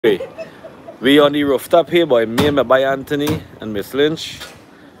We on the rooftop here, boy. Me and my boy Anthony and Miss Lynch.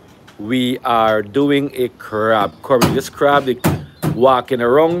 We are doing a crab curry. This crab, they walking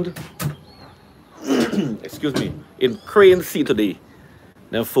around, excuse me, in Crane Sea today.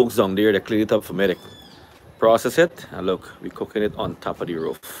 Them folks down there, they clean it up for me. They process it, and look, we cooking it on top of the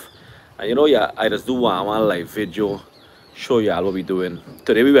roof. And you know, yeah, I just do one live video, show y'all what we doing.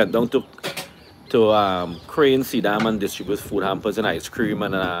 Today we went down to Crane Sea Dam and distribute food hampers and ice cream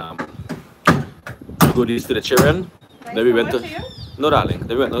and goodies to the children. Then we went to no darling.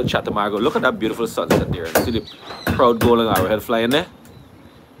 Then we went to Chatamargo. Look at that beautiful sunset there. See the proud golden arrowhead flying there?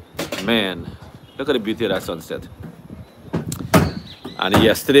 Man, look at the beauty of that sunset. And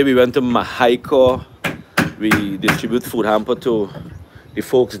yesterday we went to Mahaico. We distribute food hamper to the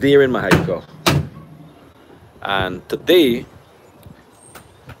folks there in Mahaico. And today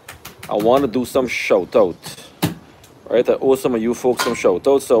I want to do some shout out. Right, I owe some of you folks some shout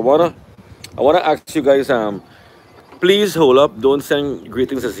out. So I wanna ask you guys, please hold up, don't send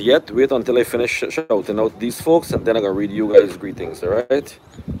greetings as yet. Wait until I finish shouting out these folks, and then I'm gonna read you guys greetings. All right.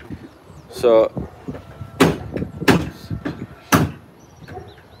 So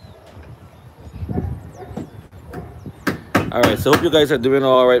all right. So hope you guys are doing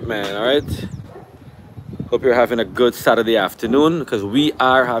all right, man. All right. Hope you're having a good Saturday afternoon, because we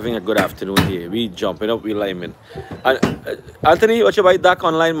are having a good afternoon here. We jumping up, we liming. And Anthony, what you buy Doc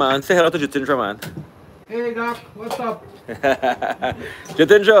online, man? Say hello to Jitindra, man. Hey Doc, what's up?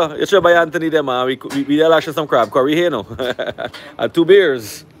 Jitindra, you should buy Anthony there, man. We are actually some crab curry here, no? And 2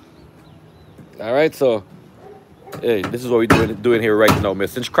 beers. All right, so hey, this is what we're doing here right now,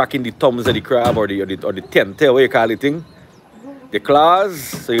 Miss. Since cracking the thumbs of the crab or the tente, what you call it thing? The claws,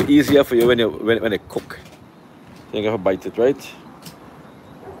 so it's easier for you when they cook. You have to bite it, right?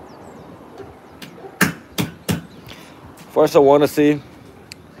 First, I want to say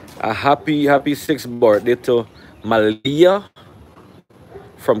a happy 6th birthday to Malia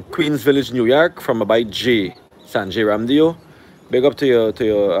from Queens Village, New York, from my boy Jay Sanjay Ramdio. Big up to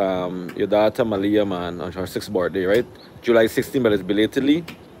your daughter Malia, man, on her 6th birthday, right? July 16th, but it's belatedly.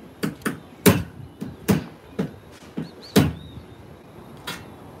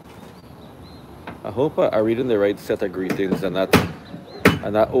 I hope I'm reading the right set of greetings and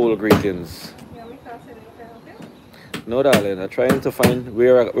not old greetings. No, darling. I'm trying to find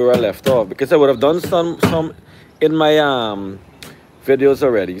where I left off, because I would have done some in my videos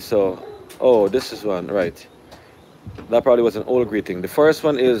already. So, oh, this is one, right? That probably was an old greeting. The first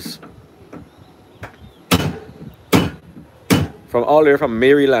one is from all here from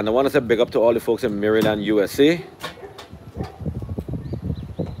Maryland. I want to say big up to all the folks in Maryland, USA.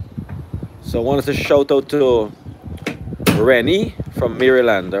 So I wanted to shout out to Rennie from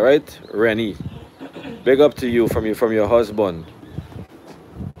Maryland, all right? Rennie, big up to you from your husband.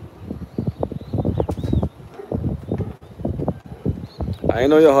 I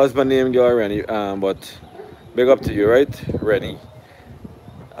know your husband named you Rennie, but big up to you, right, Rennie?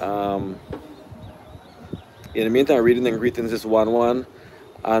 In the meantime, reading and greetings is 1-1,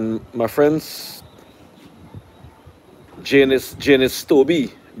 and my friends Janice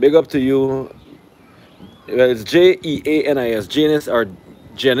Stoby. Big up to you. Well, it's Jeanis, Janice or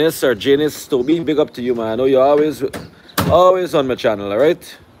Janice Stoby. Big up to you, man. I know you're always on my channel, all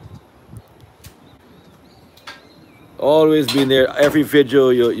right? Always been there. Every video,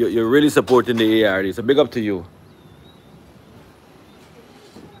 you're really supporting the ARD. So big up to you.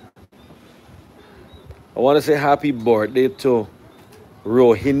 I want to say happy birthday to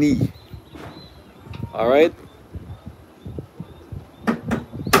Rohini. All right?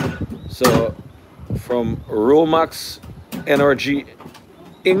 So, from Romax Energy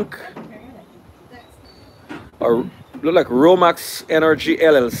Inc. or look like Romax Energy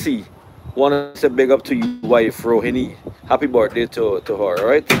LLC. Want to say big up to you, wife Rohini. Happy birthday to her, all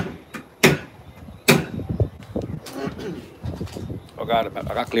right? Oh God, I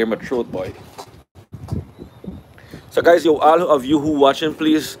gotta clear my throat, boy. So guys, all of you who watching,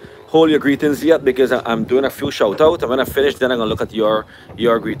 please hold your greetings yet, because I'm doing a few shout out, and when I finish, then I'm gonna look at your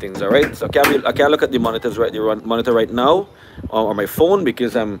greetings. All right, so I can't look at the monitor right now or my phone,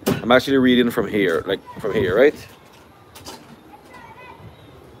 because I'm actually reading from here, right?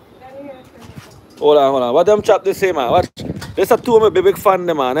 Hold on, what them chap they say, man? What, there's a 2 of my big fan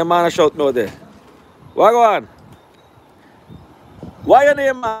them, man. Them man a shout no there. What go on? Why your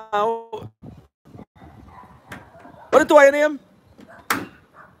name, man? What is your name?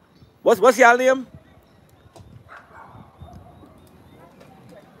 What's your name?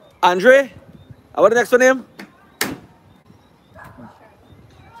 Andre? What the next one name?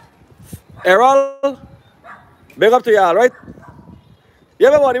 Errol? Big up to y'all, right? Yeah,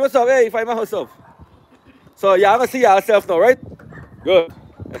 my buddy, what's up? Hey, find my house up. So y'all gonna see yourself now, right? Good.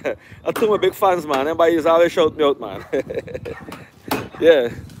 I told my big fans, man. Everybody's always shout me out, man. Yeah.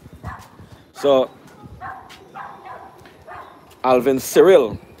 So Alvin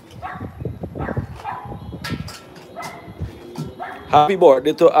Cyril. Happy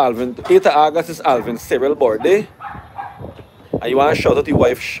birthday to Alvin. 8th of August is Alvin Cyril birthday. And you want to shout out to your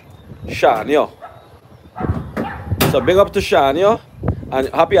wife, Shania. So big up to Shania. And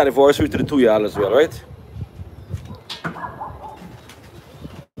happy anniversary to the two y'all as well, right?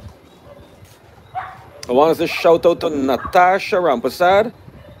 I want to say shout out to Natasha Rampasad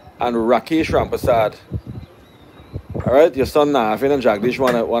and Rakesh Rampasad. Alright, your son Navin and Jagdish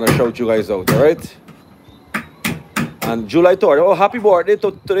wanna shout you guys out, alright? And July 30th. Oh, happy birthday.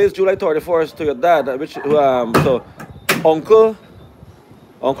 Today is July 31st to your dad. So Uncle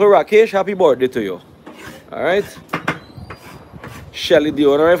Rakesh, happy birthday to you. Alright? Shelly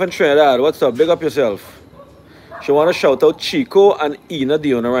Dionarine from Trinidad. What's up? Big up yourself. She wanna shout out Chico and Ina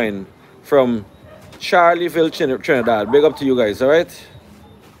Dionarine from Charlieville, Trinidad. Big up to you guys, alright?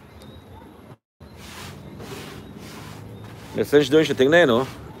 Yes, she's doing her thing there, you know.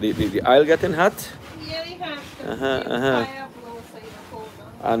 The aisle getting hot. Yeah, we have to.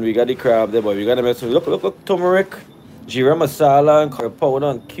 And we got the crab there, boy. We got to make some. Look, turmeric, jeera masala, and curry powder,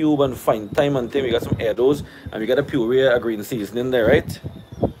 and cube, and fine thyme, and thing. We got some Edos, and we got a puree, a green seasoning there, right?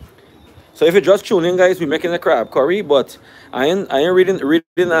 So if you're just tuning, guys, we're making a crab curry, but I ain't reading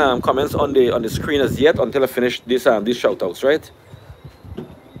comments on the screen as yet until I finish these shout outs, right?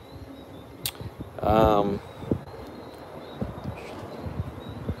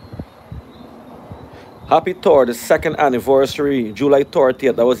 Happy tour, the 2nd anniversary, July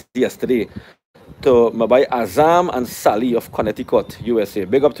 30th, that was yesterday, to my boy Azam and Sally of Connecticut, USA.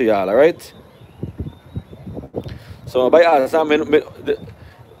 Big up to y'all, alright? So my boy Azam,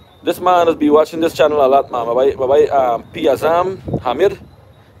 this man has been watching this channel a lot, man. My boy P. Azam Hamid,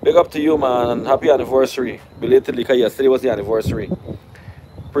 big up to you, man, and happy anniversary. Belatedly, because yesterday was the anniversary.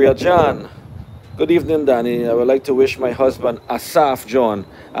 Priya John, good evening, Danny. I would like to wish my husband Asaf John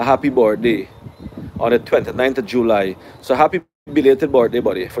a happy birthday on the 29th of July. So happy belated birthday,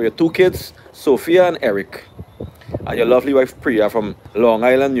 buddy, for your two kids, Sophia and Eric, and your lovely wife Priya from Long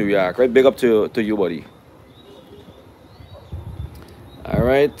Island, New York, right? Big up to you, buddy. All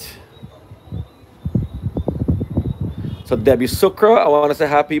right. So Debbie Sukra, I want to say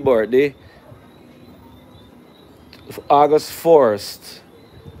happy birthday. August 1st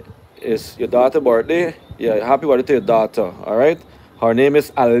is your daughter's birthday. Yeah, happy birthday to your daughter, all right? Her name is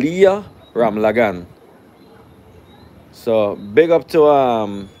Aliyah Ramlagan. So big up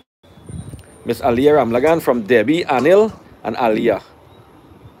to Miss Aliyah Ramlagan from Debbie, Anil, and Aliyah.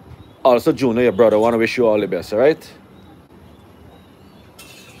 Also Junior, your brother. I want to wish you all the best, all right?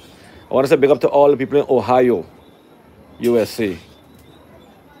 I want to say big up to all the people in Ohio, USA.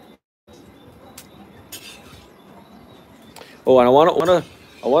 Oh, and I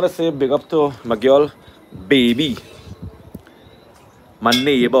want to say big up to my girl, Baby. My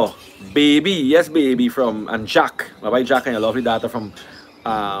neighbor, Baby, yes, Baby, and Jack, my boy Jack and your lovely daughter from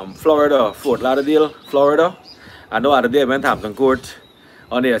Florida, Fort Lauderdale, Florida. I know other day I went to Hampton Court.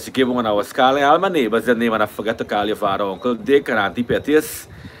 On there, she came when I was calling all my neighbors their name, and I forgot to call your father, Uncle Dick, and Auntie Pettis,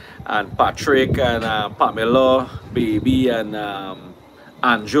 and Patrick, and Pamela, Baby, and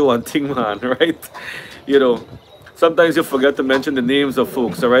Andrew, and thing, man, right? You know, sometimes you forget to mention the names of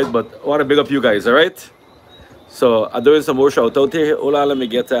folks, all right? But I want to big up you guys, all right? So I'm doing some more shout out here. Hold on, let me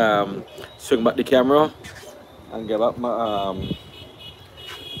get swing back the camera and give up my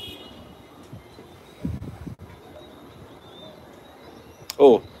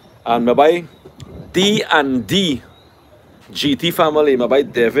oh, and my boy D and D GT family, my boy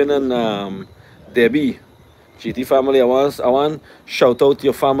Devin and Debbie GT family. I want shout out to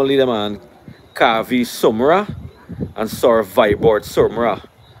your family, the man Kavi Sumra and Sir Vibort Sumra.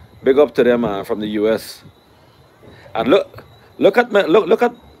 Big up to them, man, from the US. And look at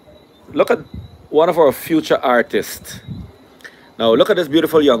one of our future artists. Now look at this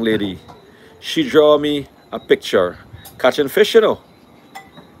beautiful young lady. She draw me a picture catching fish, you know.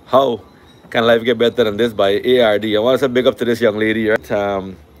 How can life get better than this by ARD? I want to say big up to this young lady, right?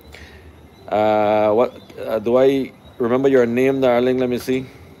 Do I remember your name, darling? Let me see.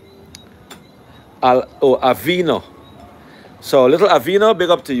 Avino. So little Avino, big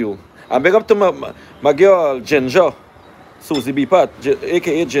up to you. And big up to my girl, Ginger, Susie B. Pat,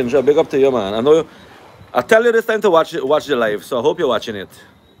 a.k.a. Ginger. Big up to you, man. I tell you this time to watch the live, so I hope you're watching it.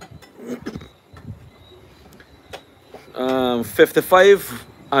 55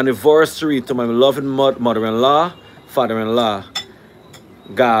 anniversary to my loving mother-in-law, father-in-law.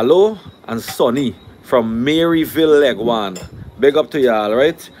 Gallo, and Sonny from Maryville, Legwan. Big up to y'all,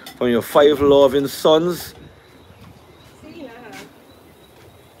 right? From your 5 loving sons. See ya.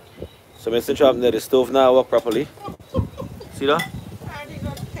 So, Mr. Trump, the stove now work properly. See that?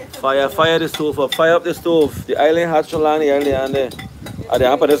 Fire the stove up. Fire up the stove. The island hatch along the island and there. I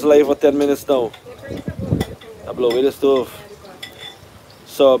done put this live for 10 minutes now. I blow away the stove.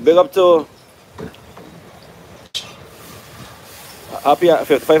 So big up to happy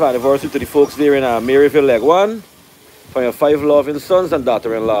 55th anniversary to the folks there in Maryville, Legwan. For your 5 loving sons and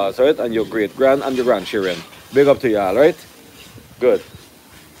daughter-in-laws, right? And your great-grand and your grandchildren. Big up to y'all, right? Good.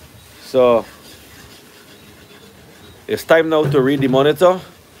 So it's time now to read the monitor.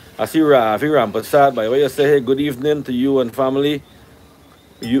 I see Ravi Rampasad. By the way, you say hey, good evening to you and family.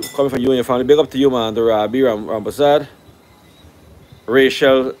 You coming from you and your family. Big up to you, man. To Ravi Rampasad.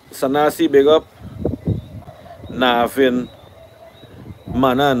 Rachel Sanasi, big up. Navin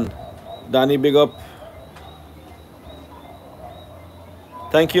Manan. Danny, big up.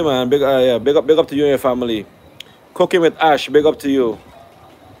 Thank you, man. Big up to you and your family. Cooking with Ash, big up to you.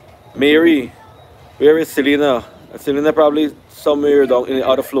 Mary, where is Selena? Selena probably somewhere down in the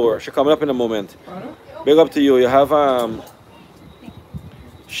other floor. She's coming up in a moment. Big up to you. You have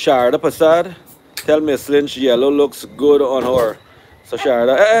Sharda Pasad. Tell Miss Lynch yellow looks good on her. So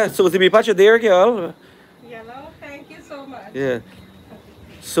Sharda, Susie B. Patch, you there, girl? Yellow, thank you so much. Yeah.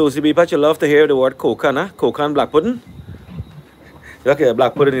 Susie B. Patch, you love to hear the word coca, huh? Coca and black pudding. Okay,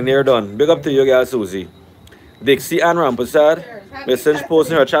 black pudding in here done. Big up to you, girl, Susie. Dixie Ann Rampasad. Message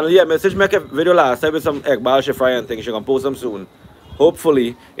posting her channel. Yeah, message make a video last time with some egg ball she fry and things. She gonna post them soon.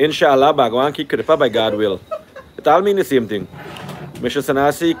 Hopefully, inshallah, Bhagwan ki kripa by God will. It all mean the same thing. Michelle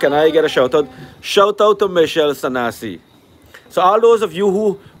Sanasi, can I get a shout out? Shout out to Michelle Sanasi. So all those of you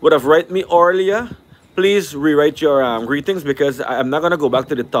who would have written me earlier, please rewrite your greetings because I'm not gonna go back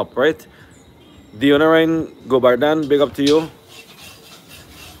to the top, right? Dionarain Gobardan, big up to you.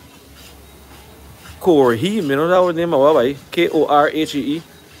 Korhee, you know that was the name of what? Korhee.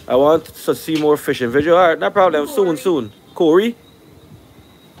 I want to see more fishing video. Alright, no problem. Soon. Corey.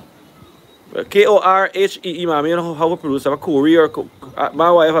 Korhee, ma'am. You know how we pronounce it? Corey or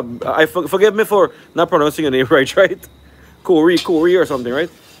my wife. Forgive me for not pronouncing your name right? Corey or something, right?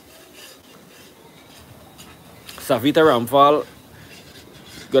 Savita Ramphal.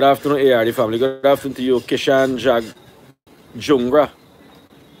 Good afternoon, ARD family. Good afternoon to you, Kishan Jungra.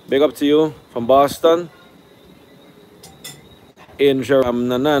 Big up to you from Boston. Angel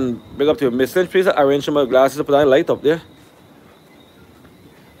Nanan. Big up to you. Miss Lynch, please arrange my glasses to put that light up there.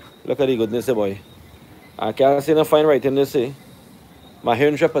 Look at the goodness, boy. I can't see no fine writing this, eh?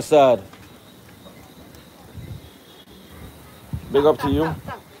 Mahendra Prasad. Big up to you.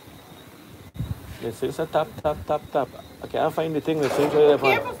 They say it's a tap. I can't find the thing. Careful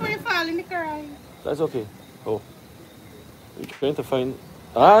before you fall in the cry. That's okay. Oh. We're trying to find...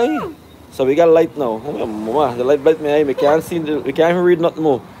 Aye! So we got light now. Oh, mama, the light bite me eye. We can't see, we can't even read nothing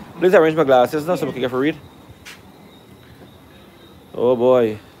more. Please arrange my glasses now so we can get to read. Oh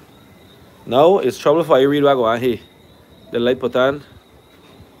boy. Now it's trouble for you read what I go on here. The light put on.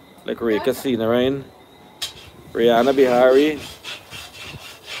 Like Reka Sinarain. Rihanna Bihari.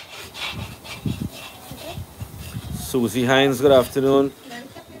 Susie Hines, good afternoon.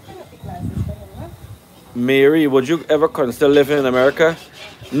 Mary, would you ever consider living in America?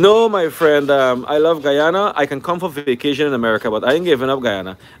 No, my friend. I love Guyana. I can come for vacation in America, but I ain't giving up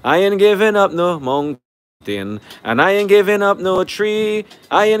Guyana. I ain't giving up no mountain, and I ain't giving up no tree.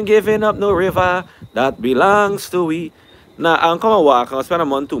 I ain't giving up no river that belongs to we. Now, I'm come and walk. I'll spend a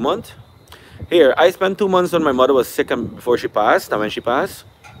month, 2 months. Here, I spent 2 months when my mother was sick and before she passed, and when she passed.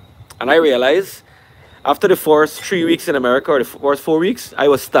 And I realized after the first 3 weeks in America, or the first 4 weeks, I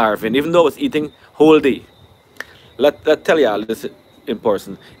was starving, even though I was eating whole day. Let tell y'all this in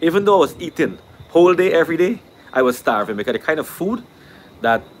person. Even though I was eating whole day, every day, I was starving because the kind of food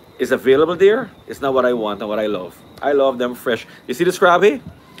that is available there is not what I want and what I love. I love them fresh. You see this crab here?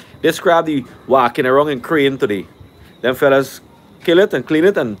 This crab, the walking around in crane today. Them fellas kill it and clean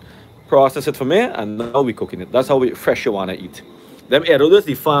it and process it for me, and now we cooking it. That's how fresh you want to eat. Them erodas,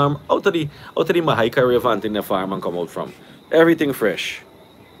 the farm, out of the Mahaika River in the farm and come out from. Everything fresh.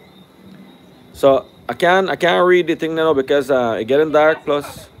 So I can't read the thing now because it's getting dark,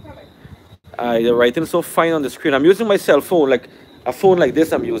 plus the writing is so fine on the screen. I'm using my cell phone, like a phone like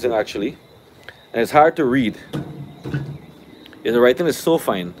this I'm using actually. And it's hard to read. Yeah, the writing is so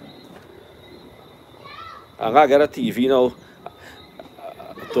fine. I'm gonna get a TV now.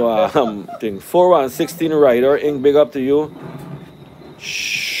 To thing 4116 Rider Inc. Big up to you.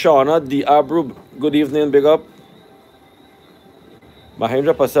 Shauna D. Abru, good evening, big up.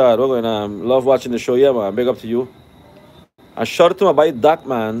 Mahendra Prasad, we're going love watching the show, yeah, man. Big up to you. And shout out to my boy Doc,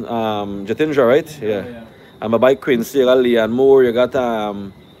 man. Jatindra, right? Yeah. And my boy Quincy, you got Leanne Moore, you got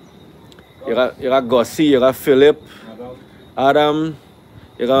Gussie, you got Philip, Adam,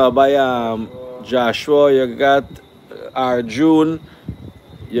 you got my boy Joshua, you got Arjun,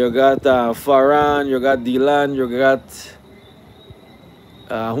 you got Farhan, you got Dylan, you got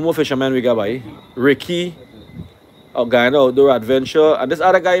who more fisherman we got by? Ricky, a guy in Outdoor Adventure, and this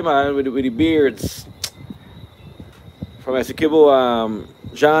other guy, man, with the beards from Essequibo,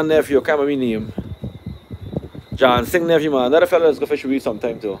 John nephew, can't remember his name. John Singh nephew, man. Another fellow that's go fish with you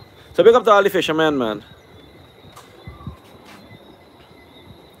sometime too. So big up to all the fishermen, man.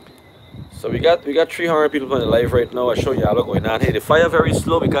 So we got 300 people on the live right now. I show you all what's going on here. The fire very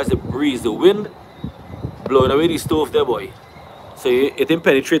slow because the breeze, the wind blowing away the stove there, boy. So it didn't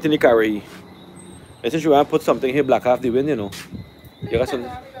penetrate in the carry. And since you want to put something here, block off the wind, you know. You got some.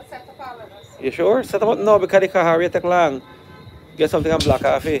 You sure? Set up no because the car take long. Get something and block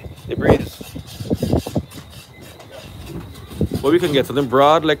off it. The breeze. But we can get something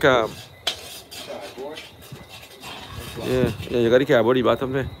broad like yeah, you got the cardboard the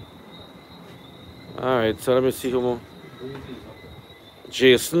bottom there. Alright, so let me see who more.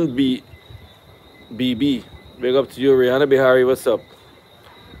 Jason BB. Big up to you, Rihanna Bihari, what's up?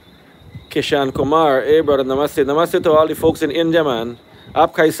 Kishan Kumar, hey brother, namaste. Namaste to all the folks in India, man.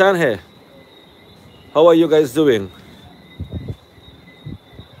 Aap kaisan hai? How are you guys doing?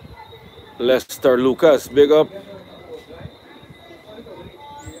 Lester Lucas, big up.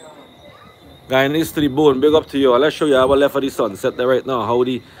 Guyanese to the bone, big up to you. Let's show you how left of the sunset there right now. How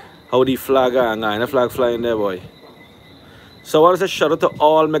the flag and the flag flying there, boy. So I want to say shout out to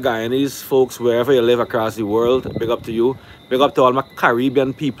all my Guyanese folks wherever you live across the world. Big up to you. Big up to all my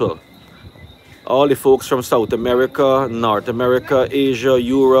Caribbean people. All the folks from South America, North America, Asia,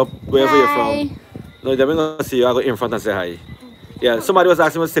 Europe, wherever you're from. No, they're going to see you. I'll go in front and say hi. Yeah, somebody was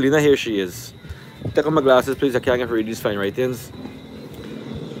asking about Selena. Here she is. Take off my glasses, please. I can't get read these fine writings.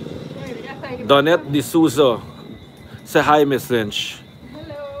 Donette D'Souza. Say hi, Miss Lynch.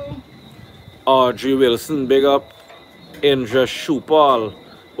 Hello. Audrey Wilson, big up. Indra Shupal,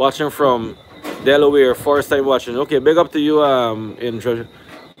 watching from Delaware, first time watching. Okay, big up to you, Indra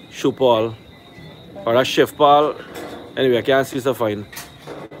Shupal. Or that Shifpal. Anyway, I can't see so fine.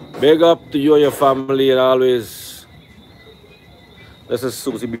 Big up to you and your family and always. This is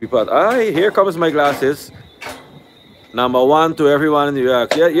Susie B. Pat. Aye, here comes my glasses. Number one to everyone in New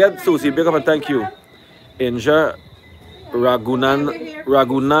York. Yeah, Susie, big up and thank you. Indra Ragunanan.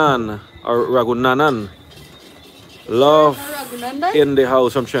 Love in the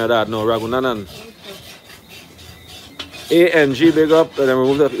house from Trinidad. No, Ragunanan. ANG, big up. And then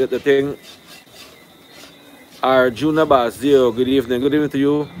remove the thing. Arjuna Basdio, good evening. Good evening to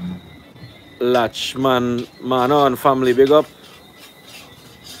you. Lachman Manon family, big up.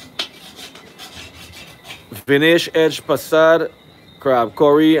 Vinesh Edge Passad, Crab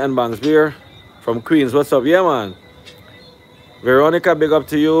Corey and Banks Beer from Queens. What's up? Yeah, man. Veronica, big up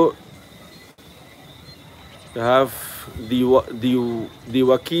to you. You have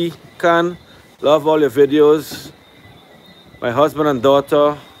Diwaki Khan. Love all your videos. My husband and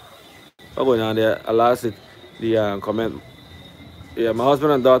daughter. What's going on there? Alas, the comment. Yeah, my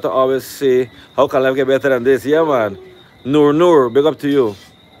husband and daughter always say, how can life get better than this? Yeah, man. Noor, big up to you.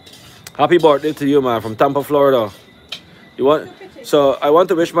 Happy birthday to you, man, from Tampa, Florida. So I want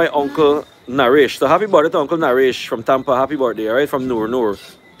to wish my uncle Naresh. So happy birthday to Uncle Naresh from Tampa. Happy birthday, all right, from Noor.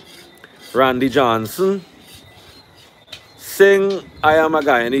 Randy Johnson. Sing, I am a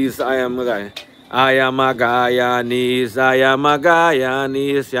Guyanese, I am a guy. I am a Guyanese, I am a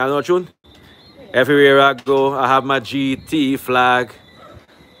Guyanese. You know the tune? Everywhere I go, I have my GT flag.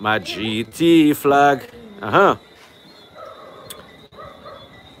 My GT flag.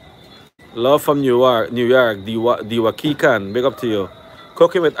 Love from New York, Diwaki Khan, big up to you.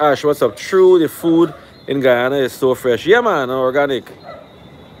 Cooking with Ash, what's up? True, the food in Guyana is so fresh. Yeah, man, organic.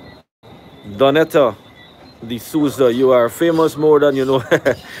 Donetta D'Souza, you are famous more than you know.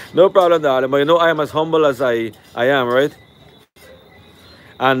 No problem, darling, but you know I am as humble as I am, right?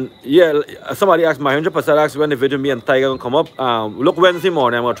 And yeah, somebody asked, my 100% asked when the video me and Tiger gonna come up. Look, Wednesday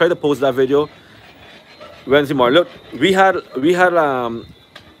morning, I'm gonna try to post that video. Wednesday morning. Look, we had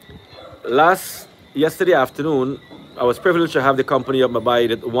yesterday afternoon, I was privileged to have the company of my boy,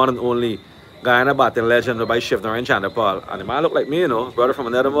 the one and only Guyana batting legend, my boy Shift Naran Chandapal. And the man looked like me, you know, brother from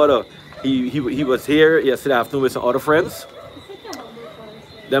another mother. He was here yesterday afternoon with some other friends.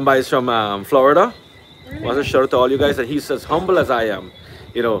 Them boys from Florida. Want to shout out to all you guys, and he's as humble as I am.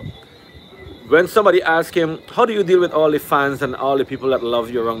 You know, when somebody asks him, how do you deal with all the fans and all the people that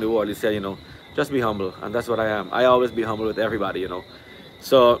love you around the world? He said, just be humble. And that's what I am. I always be humble with everybody.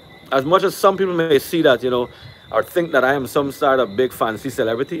 So as much as some people may see that, or think that I am some sort of big fancy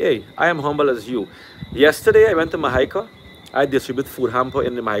celebrity, hey, I am humble as you. Yesterday, I went to Mahaica. I distribute food hamper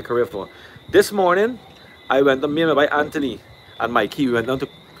in the Mahaica River. This morning, I went to me and my boy Anthony and Mikey. We went down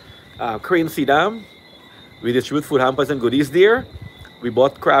to Crane Sea Dam. We distribute food hampers and goodies there. We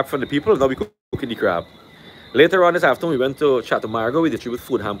bought crab from the people. Now we cooking the crab. Later on this afternoon, we went to Chatumargo. We distribute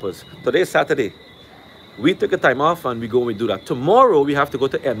food hampers. Today is Saturday. We took a time off and we go and we do that. Tomorrow, we have to go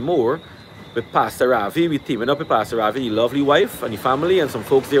to Enmore with Pastor Ravi. We're teaming up with Pastor Ravi, his lovely wife and his family and some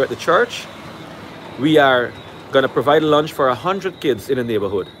folks there at the church. We are going to provide lunch for 100 kids in the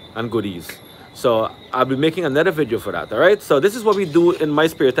neighborhood and goodies. So I'll be making another video for that, all right? So this is what we do in my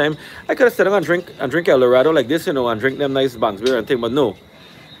spare time. I could have sat down and drink El Dorado like this, and drink them nice Banks beer and thing, but no.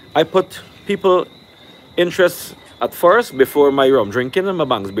 I put people interests at first before my rum drinking and my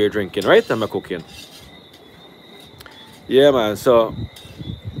Banks beer drinking, right? And my cooking. Yeah, man. So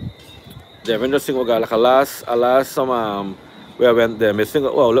Devin just think like alas some where I went there missing.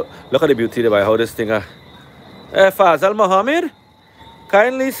 Wow, look at the beauty there by how this thing Fazal Mohammed,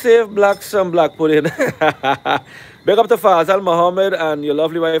 kindly save blacks and black pudding. Big up to Fazal Mohammed and your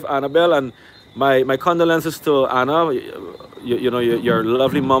lovely wife Annabelle, and my condolences to Anna. Your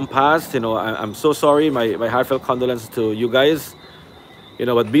lovely mom passed. I'm so sorry. My heartfelt condolences to you guys.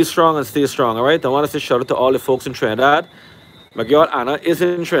 But be strong and stay strong, all right? I want to say shout out to all the folks in Trinidad. My girl Anna is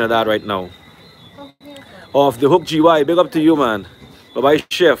in Trinidad right now. Off the hook GY, big up to you, man. Bye-bye,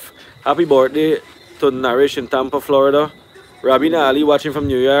 chef. Happy birthday to Narish in Tampa, Florida. Rabina Ali watching from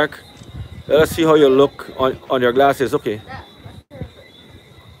New York. Let us see how you look on your glasses. Okay.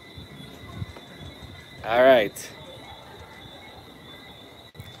 All right.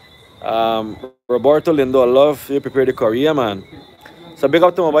 Roberto Lindo, I love you prepare the Korea, man. So big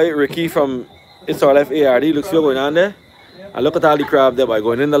up to my boy Ricky from It's Our Life ARD. Looks feel going on there. And look at all the crab there by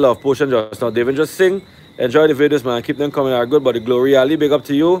going in the love potion just now. David, just sing. Enjoy the videos, man. Keep them coming. Are good, buddy. Glory Ali, big up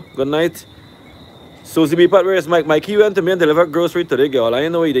to you. Good night. Susie B. Pat, where is Mike? Mikey went to me and delivered grocery today, girl. I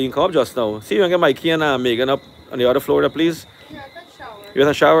didn't know he didn't come up just now. See, you can get Mikey and Megan up on the other floor there, please. Yeah, I got shower. You in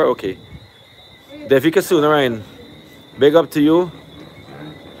a shower? Okay. Devika soon, Ryan. Big up to you.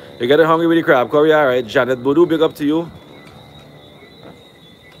 You getting hungry with the crab curry, all right. Janet Boudou, big up to you.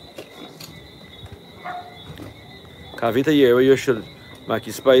 Kavita here, where you should.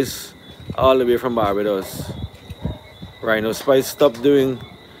 Mackie Spice, all the way from Barbados. Rhino Spice, stop doing.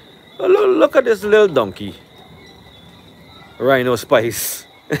 Oh, look at this little donkey. Rhino Spice.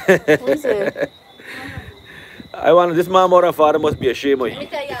 Who is it? I want this mom or father must be ashamed of Let me you.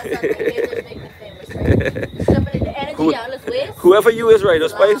 tell y'all something. Haters make me famous. Somebody, the energy y'all is with. Whoever you is, Rhino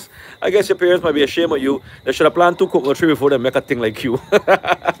Spice, I guess your parents might be ashamed of you. They should have planned 2 coconut trees before they make a thing like you.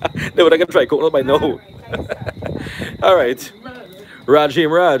 They would have try coconut by now. All right.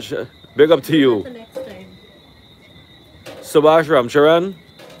 Rajim Raj, big up to you. The next time. Subhash Ramcharan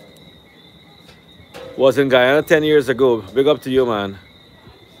was in Guyana 10 years ago. Big up to you, man.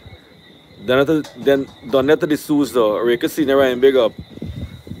 Donetta de Souza, Reka Senior Ryan, big up.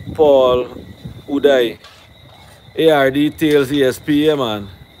 Paul, Uday, ARD, Tails, ESP, yeah, man.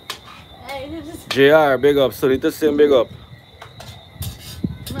 JR, big up. Sunita Sim, big up.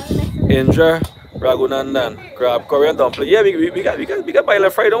 Indra, Raghunandan, Crab, Korean dumpling. Yeah, we got Baila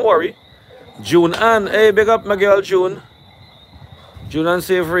Fry, don't worry. June Ann, hey, big up my girl June. June Ann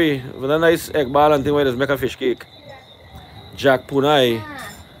Savory, with a nice egg ball and thing where there's make a fish cake. Jack Punai,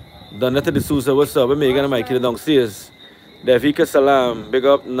 Donetta de Souza, what's up? We're Megan and Mikey downstairs. Devika Salam, big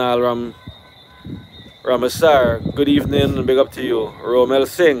up Nal Ramasar, good evening, big up to you. Romel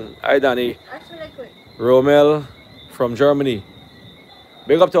Singh, hi Danny. Romel from Germany.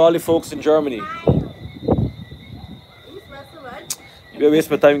 Big up to all the folks in Germany. You waste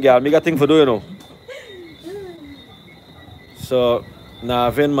my time, girl. Me got thing for do, So,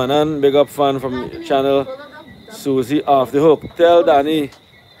 Navin Manan, big up fan from channel. Susie off the hook. Tell Danny,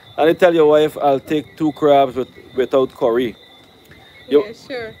 tell your wife I'll take 2 crabs without curry. Yeah,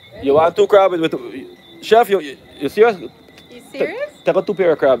 sure. You want 2 crabs with Chef, you serious? You serious? Take a 2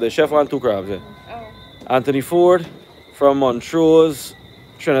 pair of crabs there. Chef want 2 crabs there. Oh. Anthony Ford from Montrose,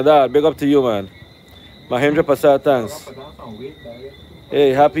 Trinidad. Big up to you, man. Mahendra Pasad, thanks.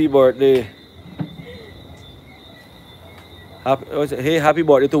 Hey, happy birthday. Happy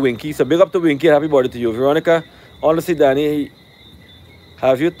birthday to Winky. So big up to Winky. Happy birthday to you. Veronica, honestly, Danny,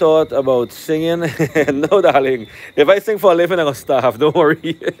 have you thought about singing? No, darling. If I sing for a living, I'm going to starve. Don't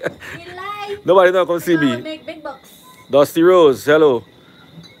worry. Nobody not come see me. Make big bucks. Dusty Rose, hello.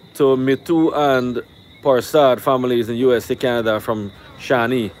 to Mitu and Parsad families in USA, Canada from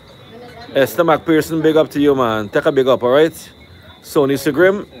Shani. Esther McPherson, big up to you, man. Take a big up, alright? Sony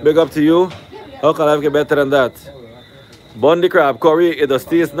Sugrim, big up to you. How can I get better than that? Bundy Crab, Corey, it does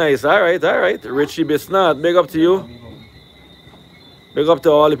taste nice. Alright, alright. Richie Bisnat, big up to you. Big up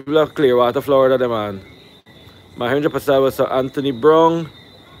to all the people of Clearwater, Florida, the man. My 100% was Anthony Brown.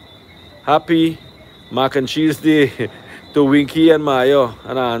 Happy Mac and Cheese Day to Winky and Mayo.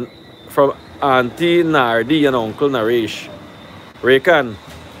 And from Auntie Nardi and Uncle Naresh. Raykan,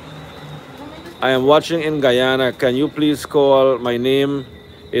 I am watching in Guyana. Can you please call? My name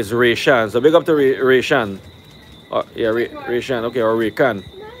is Rayshan. So big up to Rayshan. Oh, yeah, Rayshan. Okay, or Raykan.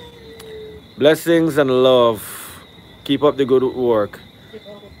 Blessings and love. Keep up the good work.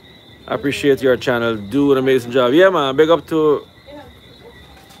 I appreciate your channel. Do an amazing job. Yeah, man. Big up to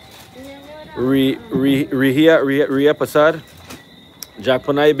Rihia Pasad. Jack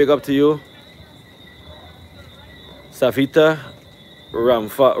Panay, big up to you. Safita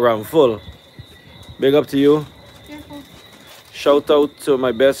Ramful, big up to you. Shout out to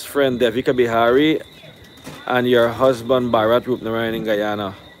my best friend Devika Bihari and your husband Bharat Rupnarayan in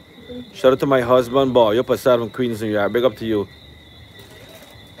Guyana. Shout out to my husband Boyo Pasad from Queens, New York. Big up to you.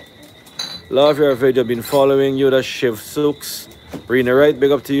 Love your video. Been following you. The Shiv Sooks. Rena Wright,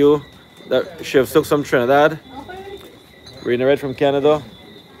 big up to you. The Shiv Sooks from Trinidad. Rena Wright from Canada.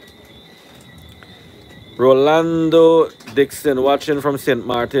 Rolando Dixon watching from St.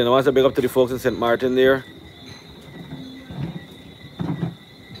 Martin. I want to big up to the folks in St. Martin there.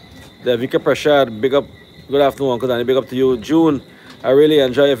 Devika Prashad, big up. Good afternoon, Uncle Danny. Big up to you. June, I really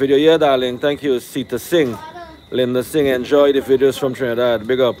enjoy your video. Yeah, darling. Thank you. Sita Singh. Linda Singh, enjoy the videos from Trinidad.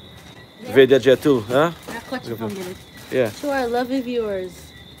 Big up. Vidya Jetu, huh? Yeah. To our lovely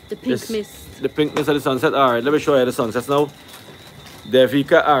viewers, the pink mist. The pink mist of the sunset. Alright, let me show you the sunsets now.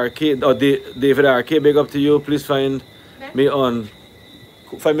 Devika RK, or David RK, big up to you. Please find me on.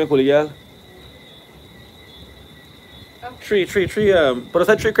 Find me on Kuligal. Three. Put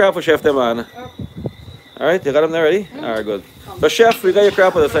aside 3 crab for Chef, there, man. Alright, you got them there ready? Alright, good. So, Chef, we got your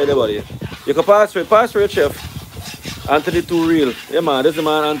crab on the side there, buddy. You can pass for it, Chef. Anthony Too Real. Yeah, man, this is the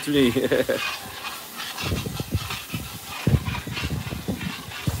man, Anthony.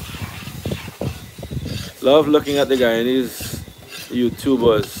 Love looking at the Guyanese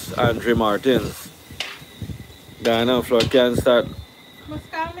YouTubers, Andre Martins. Guyana and Florida can't start.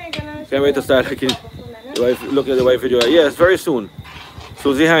 Can't wait to start looking at the wife video. Yes, very soon.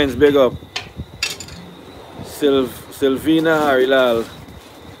 Susie Hines, big up. Sylvina Harilal.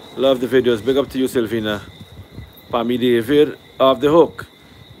 Love the videos. Big up to you, Sylvina. Pammy David, off the hook.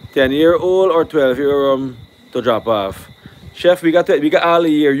 10-year-old or 12-year-old to drop off. Chef, we got all the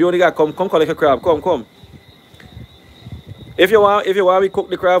year. You only got come collect a crab. Come. If you want me cook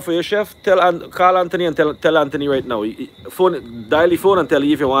the crab for you, Chef, call Anthony and tell Anthony right now. Dial the phone and tell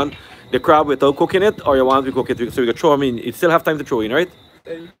you if you want the crab without cooking it or you want to cook it so you can throw him in. You still have time to throw in, right?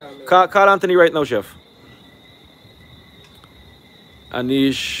 Call Anthony right now, Chef.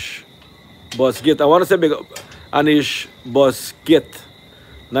 Anish Bosgit. I want to say big up. Anish Bosgit.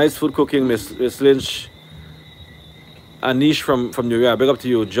 Nice food cooking, Miss Lynch. Anish from New York. Big up to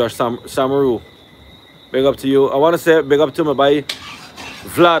you. Josh Samaru. Big up to you. I want to say big up to my boy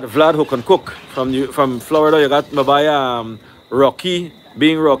Vlad who can cook from Florida. You got my boy Rocky,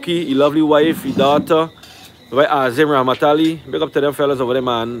 being Rocky, his lovely wife, his daughter. My boy Azim Ramatali. Big up to them fellas over there,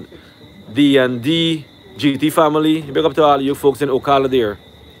 man. D&D GT family. Big up to all you folks in Ocala there.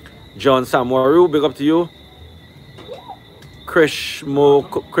 John Samwaru. Big up to you. Krishmo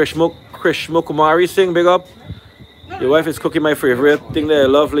Kumari Singh. Big up. Your wife is cooking my favorite thing there.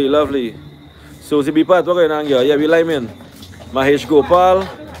 Lovely. Susie Bipat, what going on here? Yeah, we like me. Mahesh Gopal.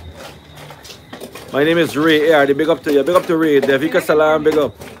 My name is Ray. Yeah, big up to you. Big up to Ray. Devika Salam, big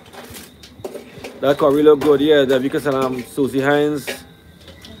up. That got really good. Yeah, Devika Salam. Susie Hines.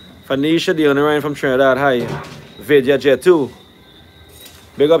 Fanisha, the Ryan from Trinidad. Hi. Vidya Jetu.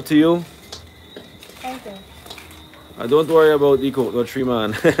 Big up to you. Thank you. Don't worry about the coconut tree,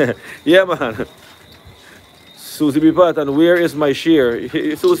 man. Yeah, man. Susie Bipat, and where is my share?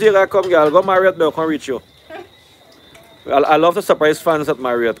 Susie, I come, girl. Go Marriott, they'll come reach you. I love to surprise fans at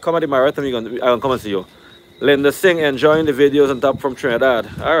Marriott. Come at the Marriott and I'm gonna come and see you. Linda Singh, enjoying the videos and top from Trinidad.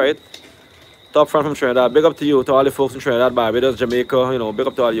 Alright. Top front from Trinidad. Big up to you, to all the folks in Trinidad, Barbados, Jamaica, you know, big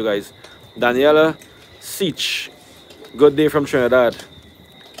up to all you guys. Daniela Seach. Good day from Trinidad.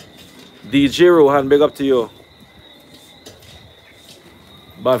 DJ Rohan, big up to you.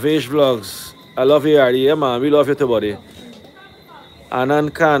 Bavesh Vlogs. I love you, Ardy. Yeah, man. We love you too, buddy.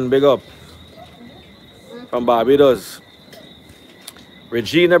 Anand Khan, big up. From Barbados.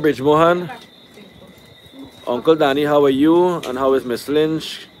 Regina Bridgemohan. Uncle Danny, how are you? And how is Miss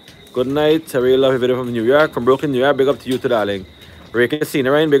Lynch? Good night. I really love your video from New York, from Brooklyn, New York. Big up to you, too, darling. Raking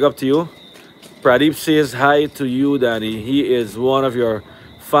Scenery, big up to you. Pradeep says hi to you, Danny. He is one of your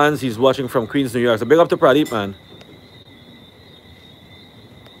fans. He's watching from Queens, New York. So big up to Pradeep, man.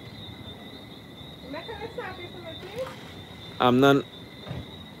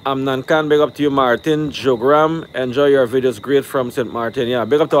 Amnan Khan, big up to you, Martin. Jogram, enjoy your videos. Great from St. Martin. Yeah,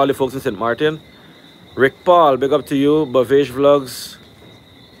 big up to all the folks in St. Martin. Rick Paul, big up to you. Bavesh Vlogs.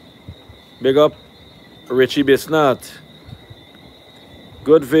 Big up. Richie Bisnat.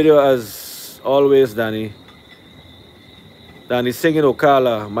 Good video as always, Danny. Danny singing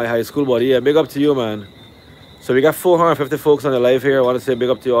Okala, my high school buddy. Yeah, big up to you, man. So we got 450 folks on the live here. I want to say big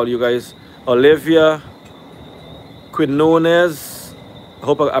up to all you guys. Olivia Quinones. I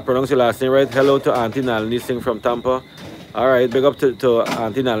hope I pronounced your last name right. Hello to Auntie Nalini sing from Tampa. All right, big up to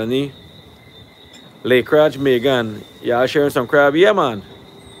Auntie Nalini. Lake Raj, Megan. Yeah, sharing some crab. Yeah, man.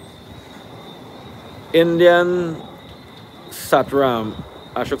 Indian Satram.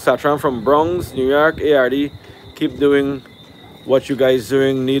 Ashok Satram from Bronx, New York. ARD. Keep doing what you guys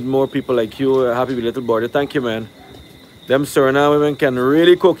doing. Need more people like you. Happy with little border. Thank you, man. Them Suriname women can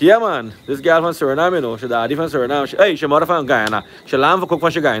really cook. Yeah, man. This girl from Suriname, you know. She daddy from Suriname. Hey, she mother from Guyana. She learn for cook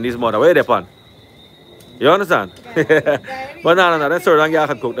from she Guyanese mother. Where they pan? You understand? But no. That Suriname girl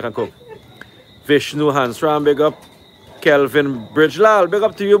can cook. They can cook. Vishnu Hansram, big up. Kelvin Bridgelal, big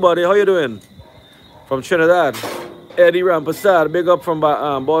up to you, buddy. How you doing? From Trinidad. Eddie Rampasad, big up from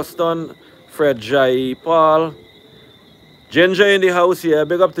Boston. Fred Jai Paul. Ginger in the house here,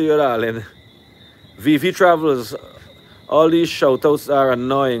 big up to you, darling. VV Travels. All these shoutouts are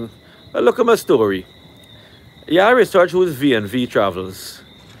annoying. But look at my story. Yeah, I research who's V&V Travels.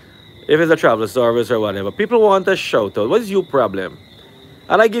 If it's a travel service or whatever. People want a shoutout. What is your problem?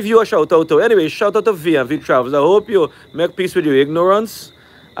 And I give you a shoutout too. Anyway, shout out to V&V Travels. I hope you make peace with your ignorance.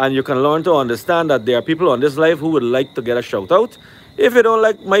 And you can learn to understand that there are people on this live who would like to get a shoutout. If you don't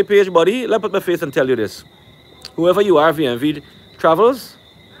like my page, buddy, let me put my face and tell you this. Whoever you are, V&V Travels,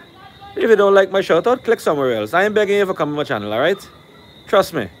 if you don't like my shoutout, click somewhere else. I am begging you for coming to my channel, alright?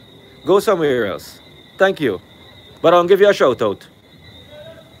 Trust me. Go somewhere else. Thank you. But I'll give you a shoutout.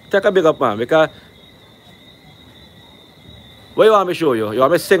 Take a big up, man, because what you want me to show you? You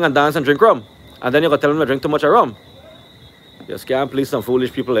want me to sing and dance and drink rum? And then you're going to tell me to drink too much of rum? You can't please some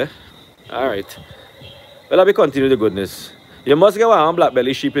foolish people, eh? Alright. Well, let me continue the goodness. You must get one black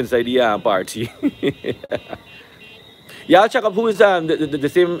belly sheep inside the party. Yeah, I'll check up who is the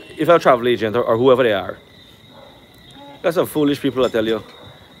same, if I'm a travel agent or whoever they are. That's some foolish people, I tell you.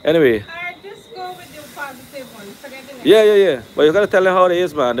 Anyway. Alright, just go with your positive one. Forget the next. Yeah. But you gotta tell them how it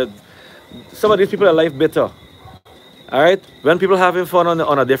is, man. That some of these people are life bitter. Alright? When people having fun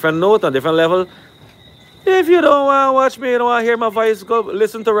on a different note, on a different level. If you don't want to watch me, you don't want to hear my voice, go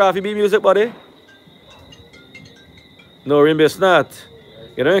listen to Rafi B music, buddy. No, Rimbi, not.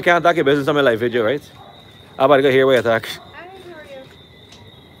 You know you can't talk your business on my live video, right? How about I go hear where you talk? I didn't hear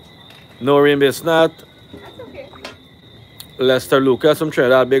you. No, Rimbi, not. That's okay. Lester Lucas from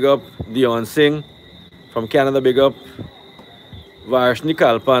Trinidad, big up. Dion Singh from Canada, big up. Varshni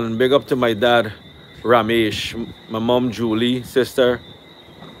Kalpan, big up to my dad, Ramesh. My mom, Julie, sister.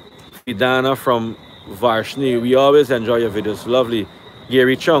 Fidana from Varshni. We always enjoy your videos. Lovely.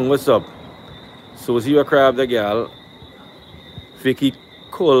 Gary Chung, what's up? Susie Crab, the gal. Vicky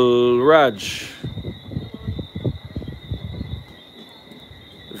Kulraj.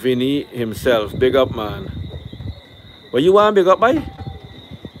 Vinny himself. Big up, man. What you want big up, boy?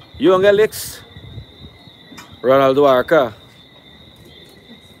 You want get licks? Ronaldo Arca.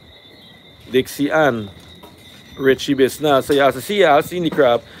 Dixie Ann. Richie Bisna. So you have to see, I'll see the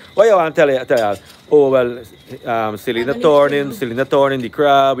crab. What you want to tell you? Oh, well, Selena Thorne in the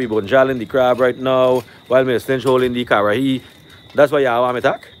crab. We Bonjal in the crab right now. While Miss Lynch holding the Karahi. That's why you want me to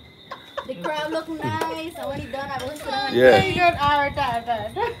talk? The crab look nice. And when he done, I will sit on Yeah. Very good. Alright,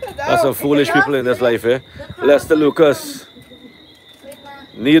 that. That's some foolish people in this life, eh? Lester Lucas.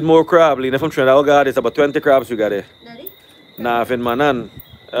 Need more crab. Lena from Trinidad. Oh, God, it's about 20 crabs we got here. Daddy? Navin Manan.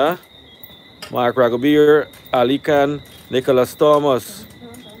 Huh? Mark Ragobir. Ali Khan. Nicholas Thomas.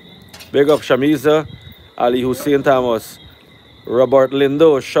 Big up Shamiza. Ali Hussein Thomas. Robert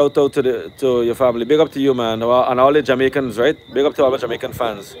Lindo. Shout out to your family. Big up to you, man. And all the Jamaicans, right? Big up to all the Jamaican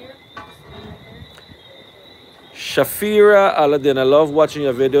fans. Shafira Aladdin. I love watching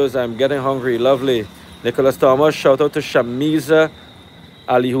your videos. I'm getting hungry. Lovely. Nicholas Thomas. Shout out to Shamiza.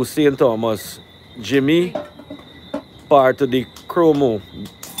 Ali Hussein Thomas. Jimmy. Part of the Chromo.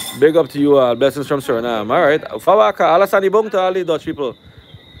 Big up to you all. Blessings from Suriname. All right. Fawaka, alasani bong to all the Dutch people.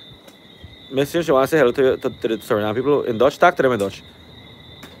 Message, you want to say hello to the Suriname people in Dutch? Talk to them in Dutch.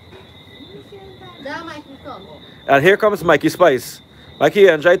 Now Mike will come. And here comes Mikey Spice. Mikey,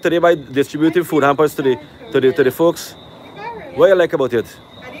 enjoy today by distributing food hampers to the folks. What you like about it?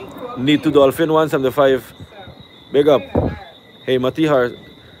 I didn't grow up Need to Dolphin 175. Big up. Hey, Mati Har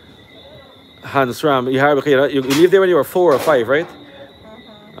Hans Ram. You lived there when you were 4 or 5, right?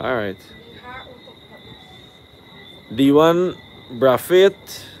 All right. D1 Brafit.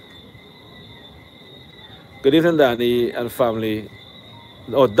 Good evening, Danny and family.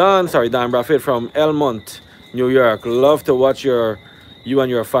 Oh, Dan Brafit from Elmont, New York. Love to watch you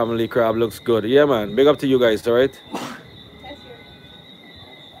and your family crab. Looks good. Yeah, man. Big up to you guys, all right?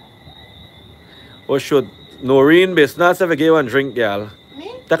 What should Noreen be? Not have a gay one drink, gal.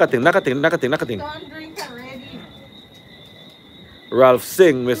 Me? Nakating. Don't drink already. Ralph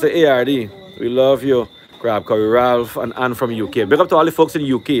Singh, Mr. ARD. We love you. Crab curry, Ralph and Ann from UK. Big up to all the folks in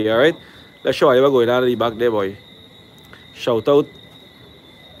UK, all right? Let's show you what's going on at the back there, boy. Shout out.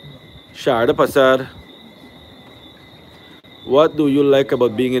 Sharda Pasad. What do you like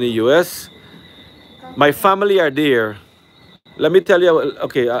about being in the US? My family are there. Let me tell you,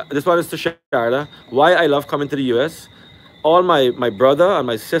 okay, this one is to Sharda. Why I love coming to the US. All my brother and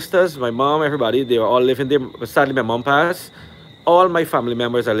my sisters, my mom, everybody, they were all living there. Sadly, my mom passed. All my family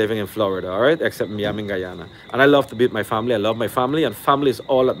members are living in Florida, all right? Except me, I'm in Guyana. And I love to be with my family. I love my family, and family is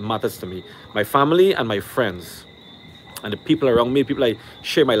all that matters to me. My family and my friends. And the people around me, people I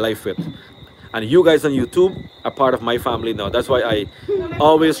share my life with. And you guys on YouTube are part of my family now. That's why I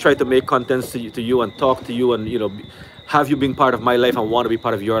always try to make contents to you and talk to you and, you know, have you being part of my life and want to be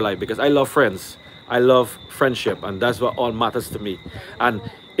part of your life. Because I love friends. I love friendship. And that's what all matters to me. And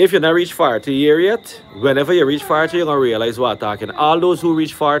if you're not reached 40 year yet, whenever you reach 40, you're going to realize what I'm talking. All those who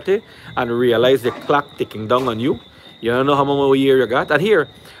reach 40 and realize the clock ticking down on you, you don't know how many more years you got. And here,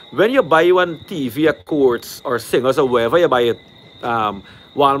 when you buy one TV at Courts or Singles or wherever you buy it,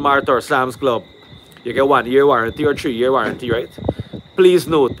 Walmart or Sam's Club, you get 1 year warranty or 3 year warranty, right? Please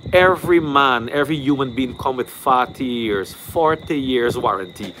note, every man, every human being come with 40 years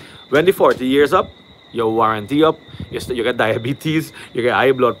warranty. When the 40 years up, your warranty up, you get diabetes, you get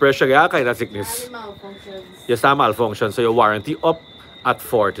high blood pressure, you get all kind of sickness. You start malfunction, so your warranty up at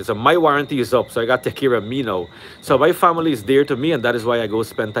 40. So my warranty is up, so I got to take care of me now. So my family is dear to me, and that is why I go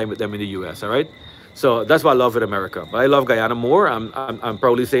spend time with them in the US, all right? So that's what I love with America. But I love Guyana more. I'm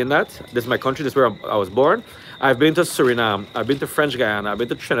proudly saying that. This is my country. This is where I was born. I've been to Suriname. I've been to French Guyana. I've been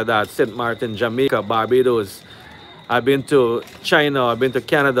to Trinidad, St. Martin, Jamaica, Barbados. I've been to China. I've been to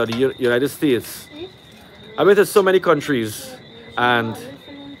Canada, the United States. I've been to so many countries. And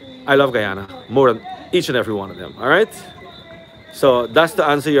I love Guyana more than each and every one of them. All right? So that's to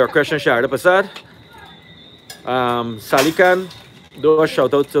answer your question, Sharda Pasad. Salikan. Do a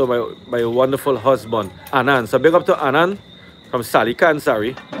shout out to my wonderful husband, Anand. So big up to Anand from Salikan,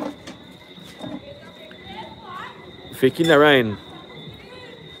 sorry. Vicky Narayan.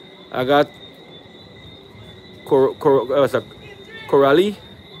 I got Coralie,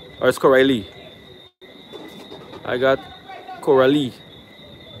 or it's Coralie. I got Coralie.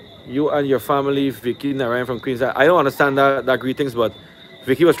 You and your family, Vicky Narayan from Queens. I don't understand that greetings, but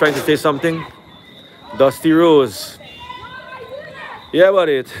Vicky was trying to say something. Dusty Rose. Yeah, about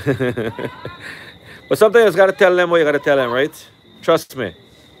it. But sometimes you gotta tell them what you gotta tell them, right? Trust me.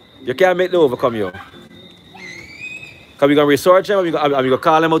 You can't make them overcome you. Because we're gonna research them and we're gonna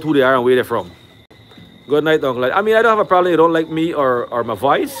call them out who they are and where they're from. Good night, Uncle. I mean, I don't have a problem. You don't like me or my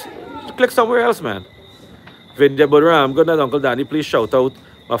voice. Just click somewhere else, man. Vidya Budram. Good night, Uncle Danny. Please shout out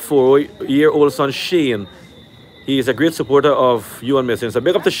my 4-year-old son, Shane. He is a great supporter of you and Missing. So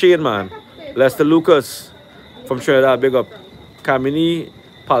big up to Shane, man. Lester Lucas from Trinidad. Big up. Kamini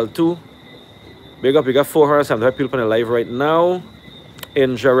Paltu. Big up, we got 475 people on the live right now.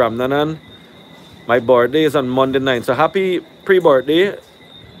 Inja Ramnanan. My birthday is on Monday night. So happy pre-birthday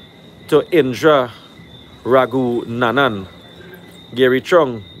to Indra Raghu Nanan. Gary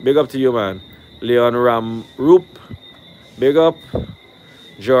Chung. Big up to you, man. Leon Ram Roop. Big up.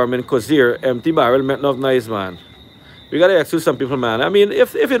 German Kozir. Empty barrel meant not nice, man. We gotta excuse some people, man. I mean,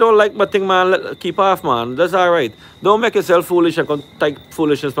 if you don't like my thing, man, keep off, man. That's all right. Don't make yourself foolish and take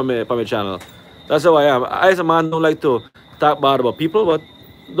foolishness from my channel. That's how I am. I, as a man, don't like to talk bad about people, but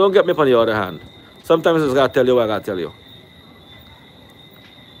don't get me on the other hand. Sometimes I just gotta tell you what I gotta tell you.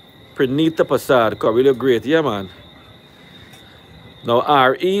 Pranita Pasad, really great. Yeah, man. Now,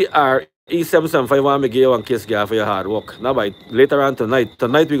 RE775 want me give you one kiss, girl, for your hard work. Now, by later on tonight.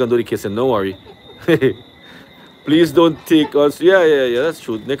 Tonight, we're gonna do the kissing, don't worry. Please don't take us. Yeah, that's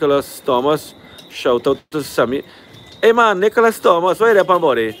true. Nicholas Thomas, shout out to Sammy. Hey man, Nicholas Thomas, where you there,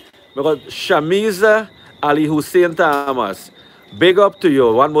 buddy? Because Shamiza Ali Hussein Thomas. Big up to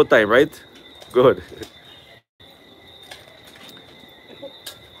you one more time, right? Good.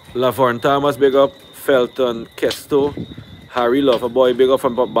 Lavorne Thomas, big up. Felton Kesto. Harry Loverboy, big up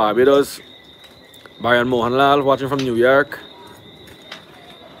from Barbados. Baran Mohanlal, watching from New York.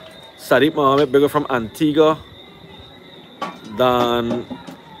 Sadiq Mohammed, big up from Antigua. Dan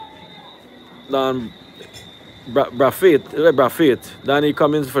Brafit. Danny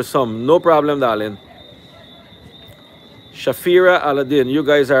Cummins for some. No problem, darling. Shafira Aladdin, you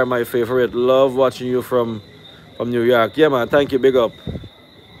guys are my favorite. Love watching you from New York. Yeah, man. Thank you. Big up.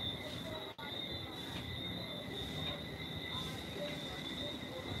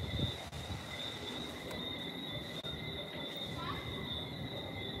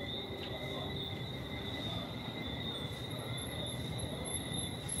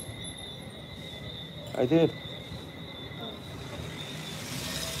 I did.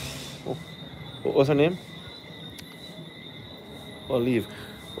 Oh. What's her name? Olive.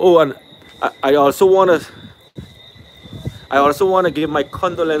 Oh, and I also want to give my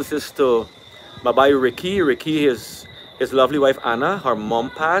condolences to my boy Ricky. Ricky, his lovely wife Anna. Her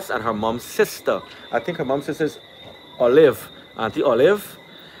mom passed, and her mom's sister. I think her mom's sister is Olive, Auntie Olive.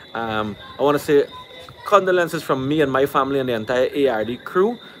 I want to say condolences from me and my family and the entire ARD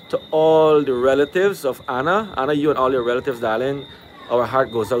crew to all the relatives of Anna. Anna, you and all your relatives, darling. Our heart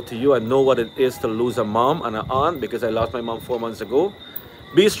goes out to you. I know what it is to lose a mom and an aunt because I lost my mom 4 months ago.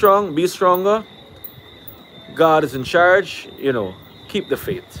 Be strong, be stronger. God is in charge. You know, keep the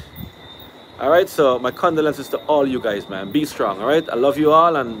faith. All right, so my condolences to all you guys, man. Be strong, all right? I love you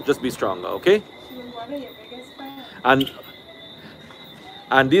all and just be stronger, okay? She was one of your biggest fans.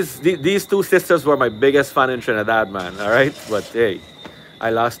 And these two sisters were my biggest fan in Trinidad, man, all right? But hey, I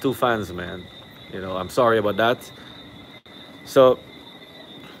lost 2 fans, man. You know, I'm sorry about that. So,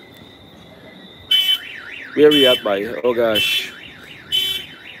 where we at, by? Oh gosh.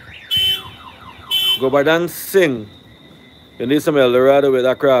 Go by Dan Singh. You need some El Dorado with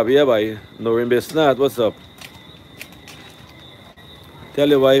that crab, yeah, by Noreen Bisnat. What's up? Tell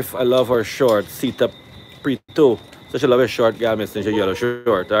your wife I love her short. Sita Prito. Such a lovely short gal, Miss Ninja Yellow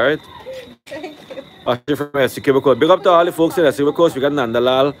short, alright? Thank you. Watching from Essequibo Coast. Big up to all the folks in Essequibo Coast. We got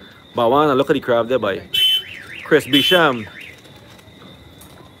Nandalal, Bawan, and look at the crab there, by Chris Bisham.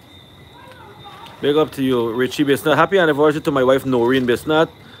 Big up to you, Richie Bisnat. Happy anniversary to my wife, Noreen Bisnat.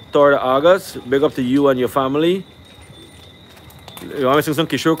 3rd of August. Big up to you and your family. You want me to sing some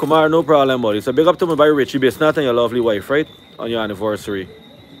Kishore Kumar? No problem, buddy. So big up to my boy, Richie Bisnat, and your lovely wife, right? On your anniversary.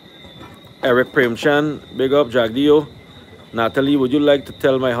 Eric Premchan. Big up, Jagdio. Natalie, would you like to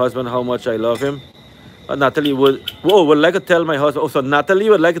tell my husband how much I love him? Natalie would like to tell my husband. Oh, so Natalie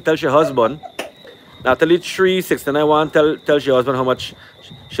would like to tell your husband. Natalie 3691 tells your husband how much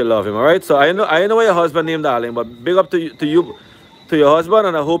she love him. All right. So I know what your husband named, darling, but big up to you, to your husband,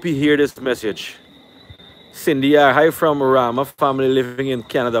 and I hope he hear this message. Cindy R. Hi from Rama family living in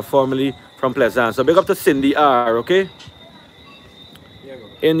Canada, formerly from Pleasant. So big up to Cindy R. Okay.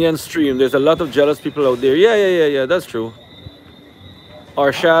 Indian Stream. There's a lot of jealous people out there. Yeah. That's true.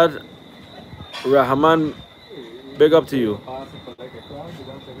 Arshad Rahman, big up to you.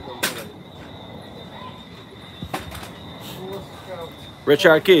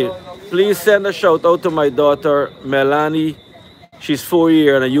 Richard K, please send a shout out to my daughter Melanie. She's 4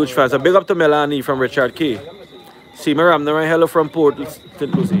 years and a huge fan. So big up to Melanie from Richard K. See Maram, hello from Port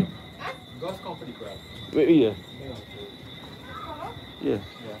St. Lucie. Wait, yeah.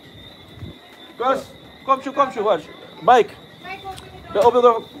 Gus, come shoot, watch. Bike.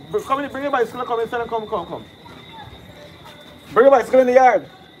 Come in, bring your bicycle, come inside and come. Bring your bicycle in the yard.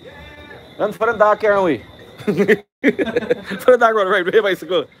 Run for the dark, can't we? For the dark road, right? Bring your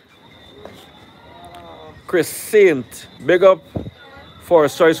bicycle. Chris Saint, big up for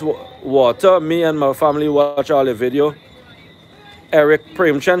Choice Water. Me and my family watch all the video. Eric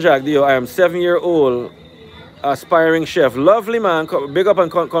Premchan Jagdio, I am 7-year-old aspiring chef. Lovely, man. Big up and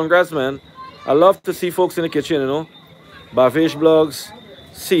congrats, man. I love to see folks in the kitchen, you know. Bavish Blogs,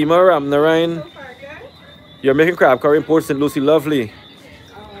 Seema Ramnarayan. You're making crab curry in Port St. Lucie. Lovely.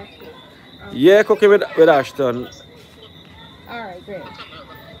 Yeah, cooking with Ashton. Alright, great.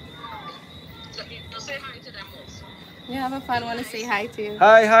 You have a fun one to say hi to.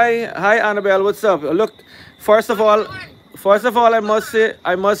 Hi, Annabelle. What's up? Look, first of all,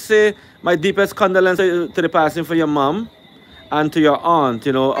 I must say my deepest condolences to the passing for your mom and to your aunt.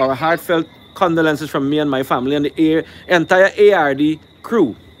 You know, our heartfelt condolences from me and my family and the entire ARD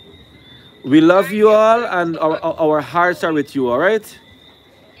crew. We love you all, and our hearts are with you. All right.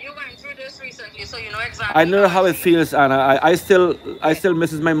 You went through this recently, so you know I exactly know how how I it feel. feels, Anna. I still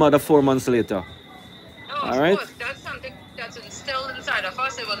misses my mother 4 months later. No, All of right. course, that's something that's instilled inside of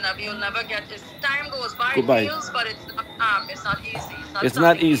us. It will never, you'll never get. As time goes by, it Goodbye. heals, but it's not easy. It's not It's not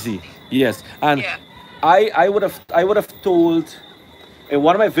something easy. easy. Yes, and Yeah. I would have told in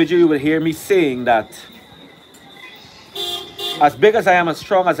one of my videos you will hear me saying that as big as I am, as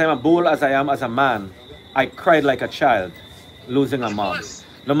strong as I am, as bold as I am as a man, I cried like a child losing a Of mom. course.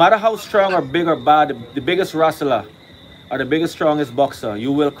 No matter how Of strong or course. big or bad, the biggest wrestler or the biggest strongest boxer,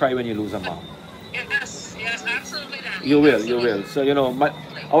 you will cry when you lose a mom. Yes. Yes. Absolutely, Danny. You will. Absolutely. So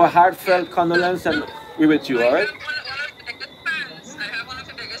our Yeah. heartfelt Look, condolence, and look. we with you. I All right. have one of the biggest fans. I have one of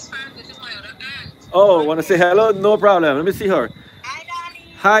the biggest fans, which is my other aunt. Oh, Aunt want to say Mary. hello? No problem. Let me see her. Hi,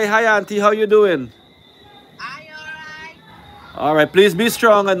 Danny. Hi, auntie. How you doing? Hi, alright. All right. Please be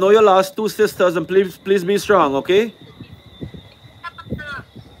strong. I know you lost two sisters, and please be strong. Okay.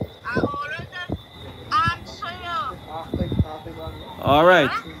 I always answer you. All right.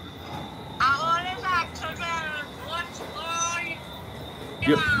 Huh? I always answer them. Watch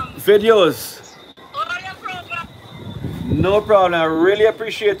Your um, videos. all your program. No problem. I really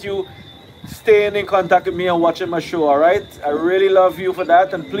appreciate you staying in contact with me and watching my show. All right. I really love you for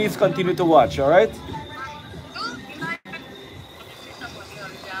that, and please continue to watch. All right.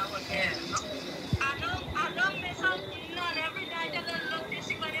 I don't miss out none every night and then look to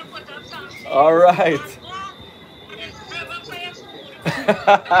see when you put up something. All right. And it's never for your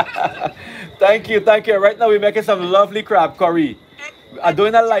food. Thank you. Right now we're making some lovely crab curry. I'm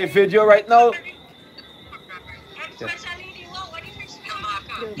doing a live video right now. Especially the one with the fish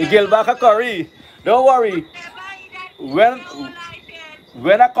tobacco. The Gilbaka curry. Don't worry. Never eat that When in your whole life yet.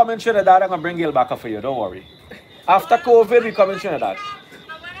 when I come in Trinidad, I'm gonna bring Gilbaka for you. Don't worry. After COVID, we come in Trinidad. When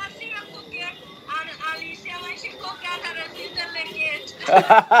I see her cook it, and Alicia, when she cook it, I don't need to lick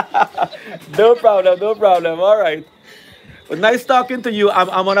it. No problem. No problem. All right. Well, nice talking to you.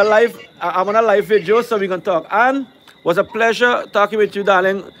 I'm on a live. I'm on a live video, so we can talk. And was a pleasure talking with you,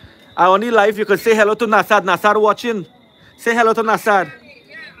 darling. I only live. You can say hello to Nasad. Nasad watching. Say hello to Nasad. Okay,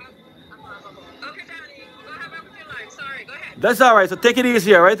 Danny, go have a good life. Sorry, go ahead. That's all right. So take it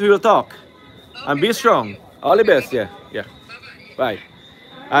easy, all right? We will talk. And be strong. All the best. Yeah. Yeah. Bye-bye. Bye.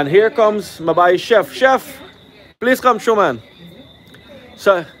 And here comes my boy Chef. Chef, please come through, man.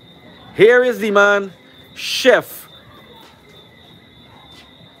 So here is the man, Chef.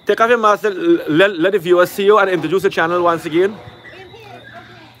 Take off your mask. Let the viewers see you and introduce the channel once again.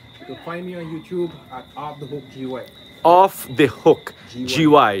 You can find me on YouTube at Off the Hook GY. Off the Hook, GY.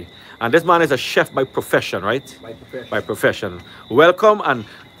 GY. And this man is a chef by profession, right? My profession. By profession. Welcome and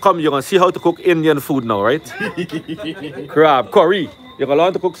come. You're gonna see how to cook Indian food now, right? Crab, curry. You're gonna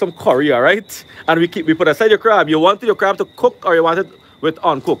learn to cook some curry, all right? And we put aside your crab. You wanted your crab to cook or you want it with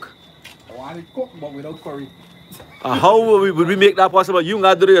uncooked? I want it cooked, but without curry. How would we make that possible? You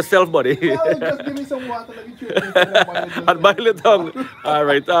gotta do it yourself, buddy. Well, just give me some water, let me chew it. And boil it down. All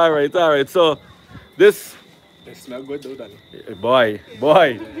right. So this, It smells good though, Danny. boy.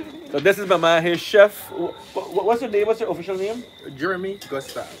 So this is my man, his chef. What's your name? What's your official name? Jeremy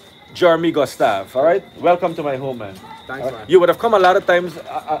Gustav. Jeremy Gustav. All right. Welcome to my home, man. Thanks, All right? man. You would have come a lot of times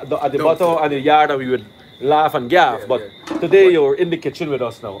at the bottom and the yard, and we would laugh and gaff. Yeah, but yeah. today you're in the kitchen with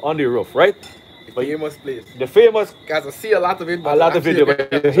us now, on the roof, right? The famous place. The famous, Guys, I see a lot of it. a lot of video, but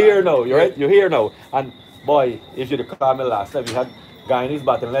you're here now. You're right. You're here now. And boy, if you'd have come in last time, we had Guyanese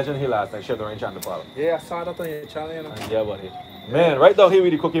battle legend here last night, Chef Orange and the Pal. Yeah, I saw that on your channel, you know. Yeah, buddy. Man, right down here,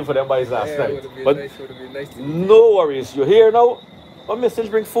 we cooking for them boys last Yeah, it night. would have been But nice. Would have been nice to no worries, you're here now. Oh, Mr.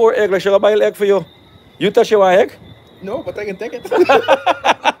 Bring 4 eggs. Like, shall I buy an egg for you? You touch your egg? No, but I can take it.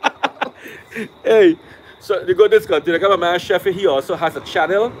 Hey, so the good discount. You know, my man chef, he also has a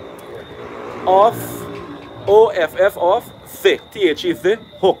channel of OFF of the THE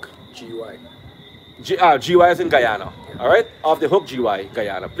Hook. GY. GY is in Guyana. All right, Off the Hook GY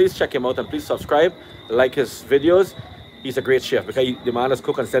Guyana. Please check him out and please subscribe, like his videos. He's a great chef because the man has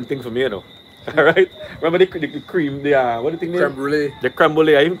cooked and sent things for me, you know. All right. Remember the cream, the what do you think? Creme brulee. The creme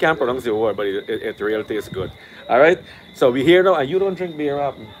brulee. I even can't pronounce the word, but it really tastes good. All right. So we here now, and you don't drink beer,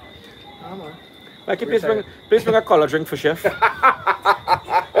 up. Mikey, please bring a color drink for chef.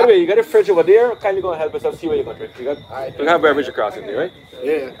 Anyway, you got a fridge over there. Kindly go and help us out. See what you got drink. You got have beverage across in there, right?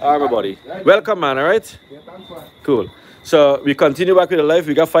 Yeah. All right, my buddy. Welcome, man. All right. Yeah, thanks, man. Cool. So we continue back with the live.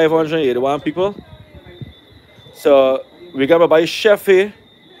 We got 581 people. So we got my buddy chef here.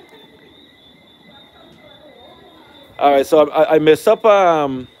 All right. So I mess up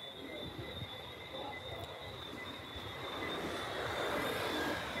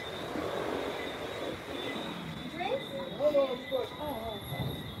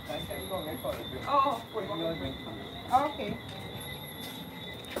Oh. Okay.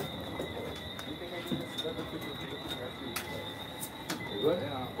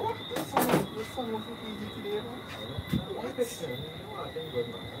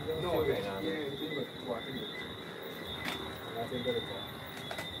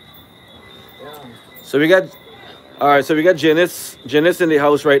 So we got, all right. So we got Janice in the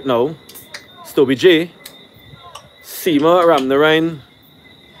house right now. Stoby J, Seema Ramnarain,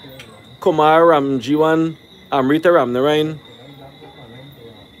 Kumar Ramjiwan, Amrita Ramnarain.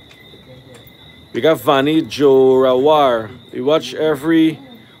 We got Vani Jorawar. We watch you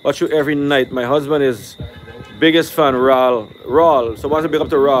every night. My husband is biggest fan, Raul. So what's a big up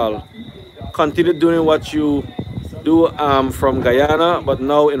to Raul? Continue doing what you do from Guyana, but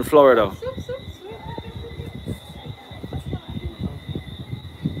now in Florida.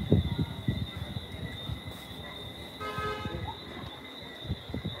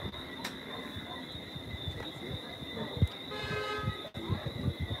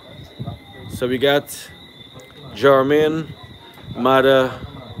 So we got Jermaine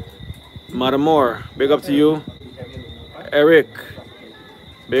Matamore. Big up to you. Eric.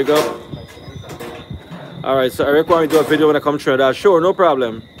 Big up. All right, so Eric want me to do a video when I come to Trinidad. Sure, no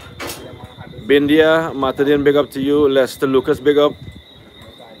problem. Bindia, Matadin, big up to you. Lester Lucas, big up.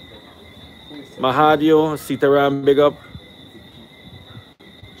 Mahadio, Sitaram, big up.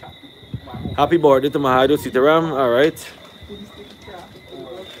 Happy birthday to Mahadio, Sitaram. All right.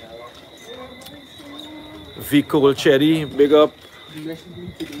 Vico Cherry, big up.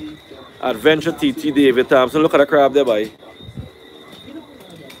 Adventure TT David Thompson. Look at the crab there, boy.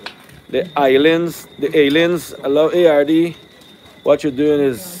 The aliens. I love ARD. What you're doing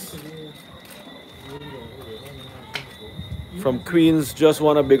is from Queens. Just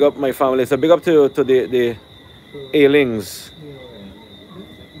want to big up my family. So big up to the aliens.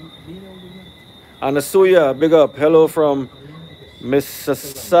 Anasuya, big up. Hello from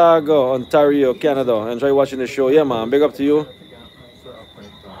Mississauga, Ontario, Canada. Enjoy watching the show. Yeah, man. Big up to you.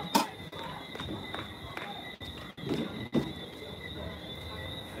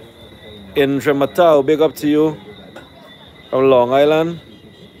 Indra Matau, big up to you. From Long Island.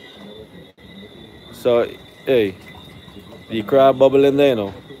 So, hey, the crab bubbling there, you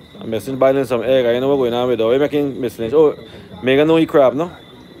know. I'm missing biting some egg. I know what's going on with it. We're making missing. Oh, Megan no eat crab, no?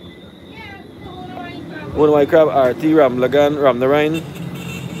 One white crab, RT, Ramnarain,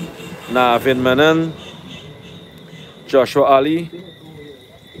 Navin Manan, Joshua Ali,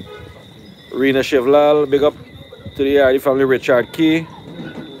 Rina Shivlal, big up to the RT family, Richard Key.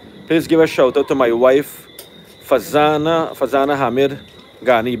 Please give a shout out to my wife, Fazana Hamid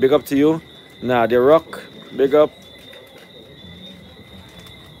Ghani, big up to you. Nadia Rock, big up.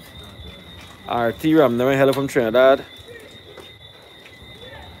 RT Ramnarain, hello from Trinidad.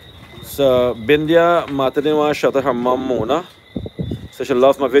 So Bindia Martin want to shout out her mom Mona. So she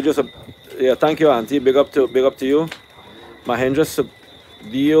loves my videos. So yeah, thank you, Auntie. Big up to you. Mahendra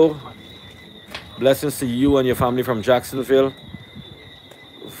Subdio. Blessings to you and your family from Jacksonville.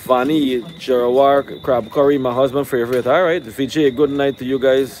 Vani Jarawar Crab Curry, my husband favorite. Alright. Vijay, good night to you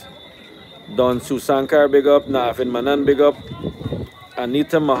guys. Don Susankar, big up. Nafin Manan, big up.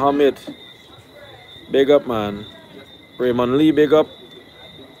 Anita Mohammed. Big up, man. Raymond Lee, big up.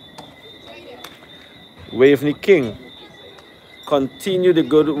 Waveney King, continue the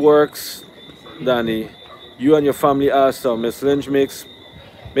good works, Danny. You and your family are awesome. Miss Lynch makes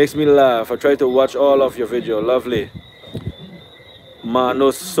me laugh. I try to watch all of your video. Lovely.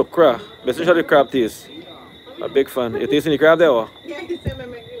 Manos Sukra. Best show the crab taste. A big fan. You tasting the crab there? Or? Yeah, he said me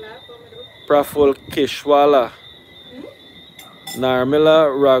make you laugh. Praful Keshwala.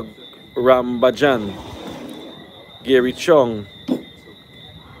 Narmila Rambajan. Gary Chong.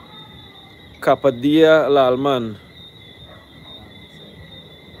 Kapadia Lalman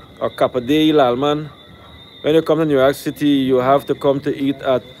or Kapadei Lalman. When you come to New York City, you have to come to eat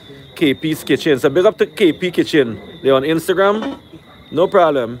at KP's Kitchen. So big up to KP Kitchen. They're on Instagram. No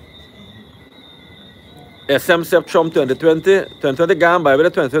problem. SM Sep Trump 2020 gone by with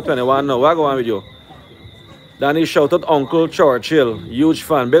the 2021 now. What go on with you? Danny shout out Uncle Churchill. Huge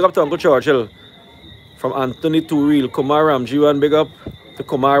fan. Big up to Uncle Churchill. From Anthony Turil. Kumar Ramjiwan. Big up to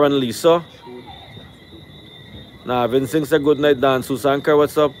Kumar and Lisa. Nah, Vincent said good night, Dan. Susanka,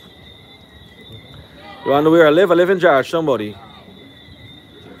 what's up? You want to know where I live? I live in George, somebody.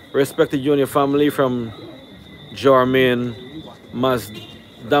 Respect to you and your family from Jarmaine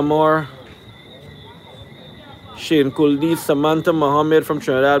Mazdamor, Shane Kuldi, Samantha Mohammed from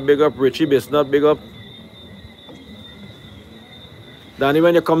Trinidad, big up. Richie Bisnut, big up. Danny,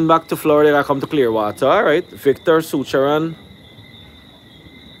 when you come back to Florida, I come to Clearwater. All right. Victor Sucharan.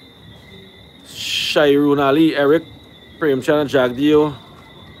 Shairun Ali, Eric Premchand Jagdeo.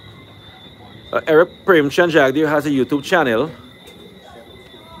 Eric Premchand Jagdeo has a YouTube channel.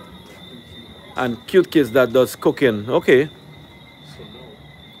 And Cute Kids that does cooking. Okay.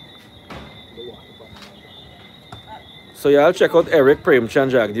 So yeah, I'll check out Eric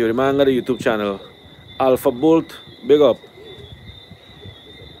Premchand Jagdeo, the man got a YouTube channel. Alpha Bolt, big up.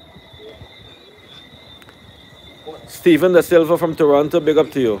 Stephen Da Silva from Toronto, big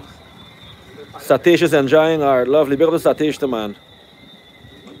up to you. Satish is enjoying art, lovely. Big up to Satish, the man.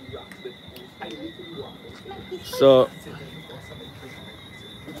 So,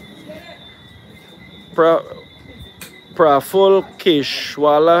 Praful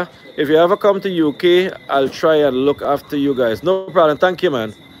Keshwala, if you ever come to UK, I'll try and look after you guys. No problem, thank you,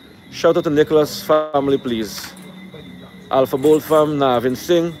 man. Shout out to Nicholas family, please. Alpha Bolt fam, Navin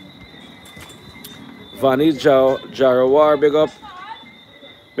Singh. Vani Jarawar, big up.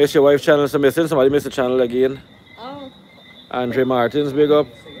 Miss your wife's channel, so missing. Somebody missed the channel again. Oh. Andre Martins, big up.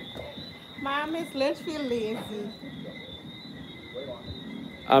 My Miss Litchfield lazy.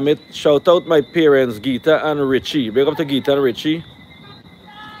 Amit, shout out my parents, Geeta and Richie. Big up to Geeta and Richie.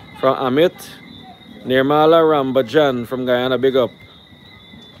 From Amit. Nirmala Rambajan from Guyana, big up.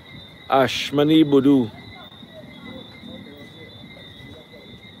 Ashmani Budu.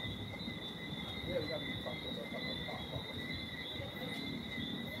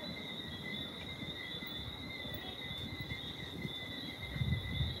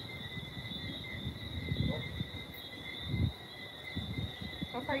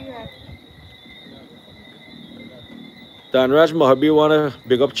 How far you at? Danraj Mohabi wanna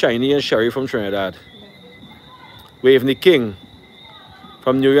big up Chinese and Sherry from Trinidad. Waveney King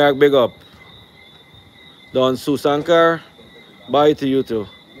from New York, big up. Don Susankar, bye to you too.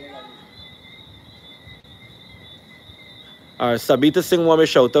 Sabita Singh want me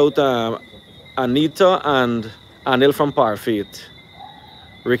shout out Anita and Anil from Parfait.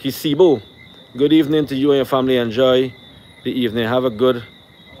 Ricky Sibo, good evening to you and your family. Enjoy the evening. Have a good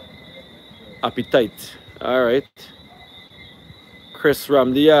appetite. All right. Chris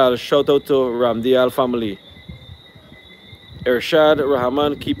Ramdial, shout out to Ramdial family. Irshad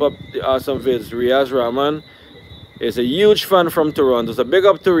Rahman, keep up the awesome vids. Riaz Rahman is a huge fan from Toronto. So big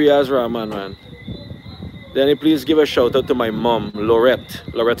up to Riaz Rahman, man. Then please give a shout out to my mom, Laurette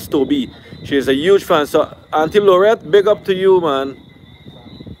Stobie. She is a huge fan. So Auntie Laurette, big up to you, man.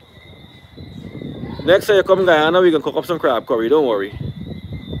 Next time you come to Guyana, we can cook up some crab curry, don't worry.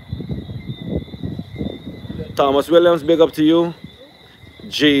 Thomas Williams, big up to you.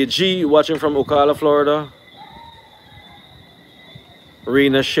 JG, watching from Ocala, Florida.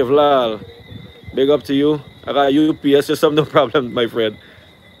 Rena Shivlal, big up to you. I got UPS or some no problem, my friend.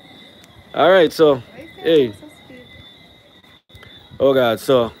 All right, so, hey. Oh, God,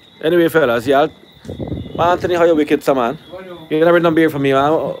 so, anyway, fellas, yeah. Anthony, how you wicked, some man? You never done beer for me,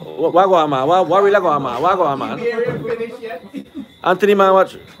 man. What go on, man? What really go on, man? What go on, man? Anthony, man,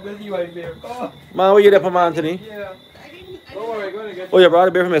 what? Man, what you there for, man, Anthony? Yeah. Don't worry, go get. Oh, you brought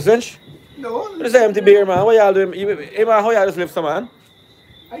a beer from Message? No. This is empty beer, man. What y'all doing? Hey, man, how y'all just live, some man?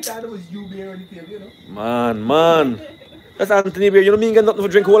 I thought it was you beer on the table, you know. Man. That's Anthony beer. You know me get nothing for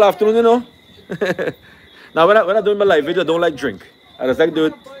drink all afternoon, you know? Now, when I do my live video, I don't like drink. I just like do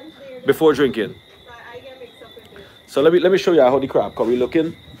it before drinking. So let me show you how the crab curry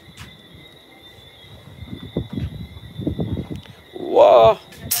looking. Wow.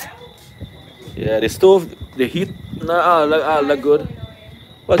 Yeah, the stove, the heat, look good.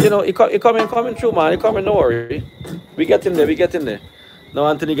 But you know, it coming through, man. It coming, no worry. We get in there. Now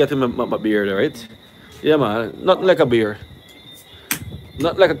Anthony get him my beer, right? Yeah, man. Nothing like a beer.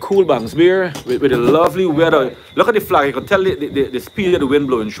 Not like a Cool Banks beer with a lovely weather. Look at the flag. You can tell the speed of the wind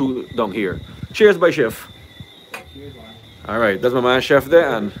blowing through down here. Cheers, by Chef. All right, that's my man Chef there,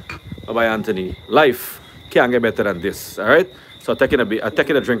 and bye Anthony. Life can't get better than this. All right. So I'm taking a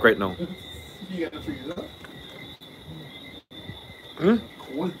drink right now.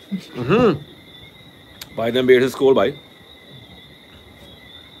 Buy them beer to school, bye.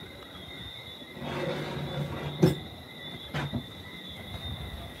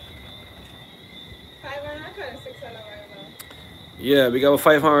 Yeah, we got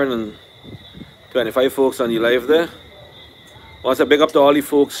 525 folks on the live there. Want to big up to all the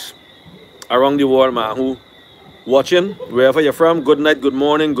folks around the world, man, who watching, wherever you're from. Good night, good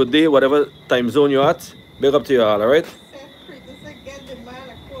morning, good day, whatever time zone you're at. Big up to you all, right?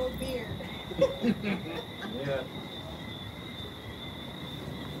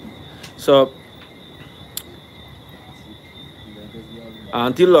 So,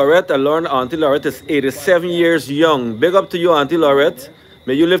 Auntie Laurette, I learned Auntie Laurette is 87 years young. Big up to you, Auntie Laurette.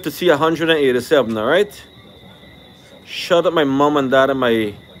 May you live to see 187, all right? Shout out my mom and dad and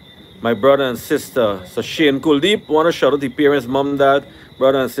my brother and sister. So Shane Kuldeep, want to shout out the parents, mom, dad,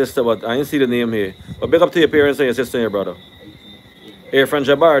 brother and sister, but I didn't see the name here. But big up to your parents and your sister and your brother. Here from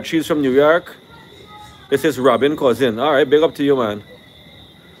Jabbar, she's from New York. This is Robin cousin. All right, big up to you, man.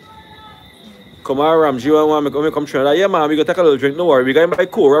 Come on, Ramji, you want me to come Trinidad? Yeah, man, we gonna take a little drink, no worry. We got by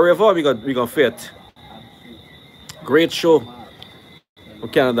Cora River, we gonna fit. Great show. From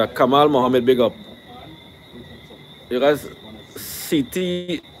Canada, Kamal Mohammed, big up. You guys,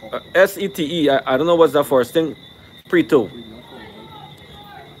 SETE, I don't know what's that first thing. Preto.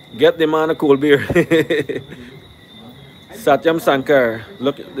 Get the man a cool beer. Satyam Sankar,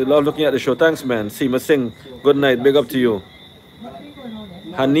 they love looking at the show. Thanks, man. Seema Singh, good night. Big up to you.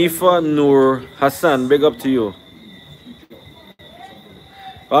 Hanifa Noor Hassan, big up to you.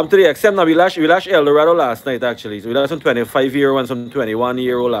 Today, except now we lashed El Dorado last night actually. So we lashed some 25-year-old and some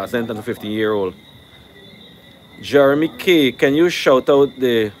 21-year-old last night and a 15-year-old. Jeremy K, can you shout out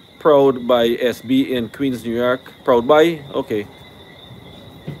the Proud by SB in Queens, New York? Proud by? Okay.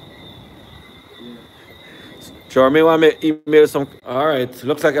 Jeremy, want me email some? All right,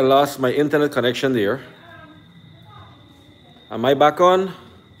 looks like I lost my internet connection there. Am I back on?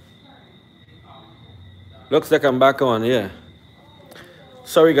 Looks like I'm back on, yeah.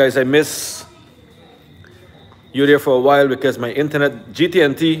 Sorry guys, I miss you there for a while because my internet,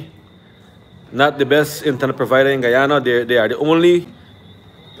 GTNT, not the best internet provider in Guyana. They are the only,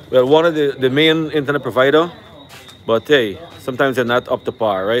 well, one of the main internet provider, but hey, sometimes they're not up to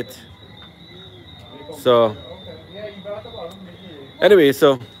par, right? So, anyway,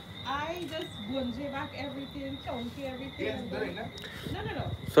 so. I just bungee back everything, chunky everything.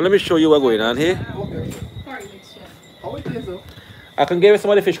 No. So let me show you what's going on here. Sorry, mixture. How it is, though? I can give you some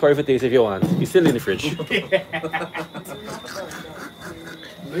of the fish curry for taste if you want. It's still in the fridge.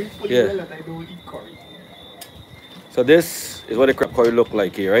 Yeah. So this is what the crab curry look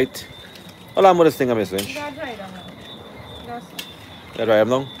like here, right? How long will this thing I'm missing? You gotta dry them now. Yeah, dry them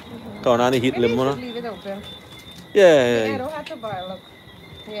now? Turn on the heat Maybe limb, you no? should leave it open. Yeah. I don't have to boil, look.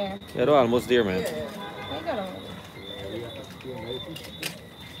 Yeah. Yeah, they're almost there, man. I got them.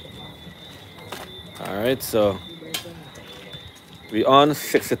 Alright, so we on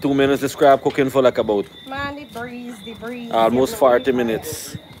 62 minutes. This crab cooking for like about Man, the breeze. almost 40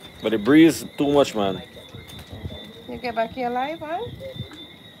 minutes. But the breeze too much, man. You get back here alive, huh?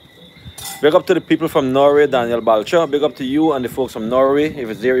 Big up to the people from Norway, Daniel Balcha. Big up to you and the folks from Norway, if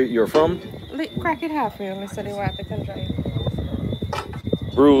it's there you're from. Crack it half real, so the water can dry.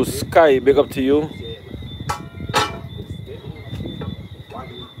 Bruce Sky, big up to you.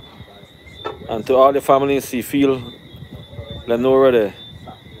 And to all the family in Seafield, Lenora there.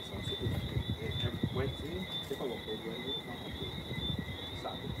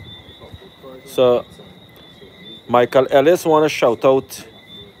 So, Michael Ellis want to shout out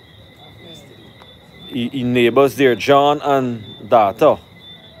his neighbors there, John and Data.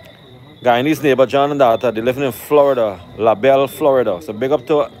 Guyanese neighbor, John and Data, they live in Florida, La Belle, Florida. So big up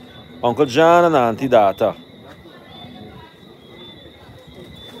to Uncle John and Auntie Data.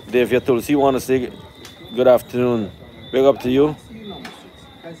 Dave Tulsi want to say good afternoon. Big up to you.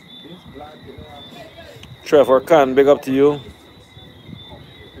 Trevor Khan, big up to you.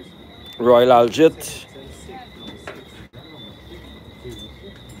 Royal Aljit.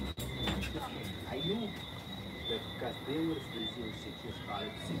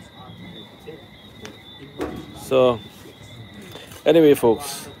 So, anyway,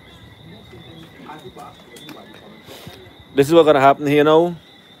 folks, this is what's gonna happen here now.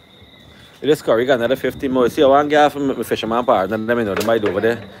 This curry got another 50 more. See, I want to get from my fisherman part, and let me know they might over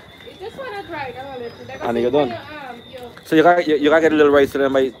there. Just want to dry down a little. And you're done. So you got get a little rice, so they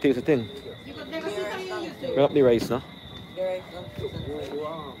might taste the thing. Bring up the rice, no?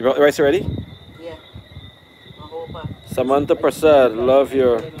 You got the rice already? Yeah. Samantha Prasad, love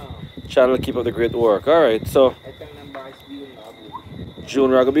your channel. Keep up the great work. All right, so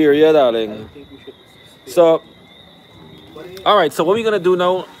June Ragabir, yeah, darling. So. All right, so what we're gonna do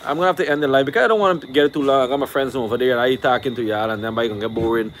now, I'm gonna have to end the live because I don't want to get it too long. I got my friends over there and I talking to y'all, and then I gonna get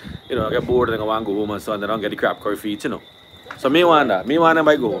boring, you know, I get bored and I want to go home and so on, and I don't get the crab curry feet, you know. So me want that. Me want them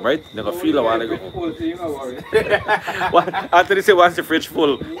by go home, right? They gonna feel I want to go home. After they say once the fridge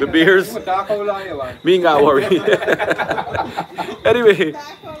full, the beers, me ain't got worry. Anyway,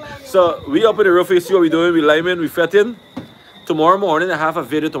 so we up in the roof, you see what we doing, we liming, we fetting. Tomorrow morning I have a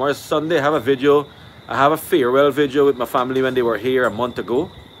video, tomorrow Sunday I have a video. I have a farewell video with my family when they were here a month ago,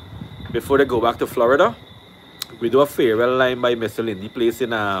 before they go back to Florida. We do a farewell line by Mr. Lindy Place in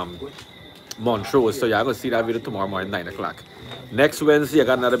Montrose. So y'all gonna see that video tomorrow morning, 9 o'clock. Next Wednesday, I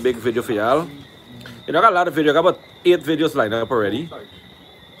got another big video for y'all. You know, I got a lot of videos. I got about 8 videos lined up already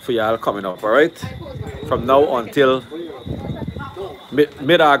for y'all coming up, all right? From now until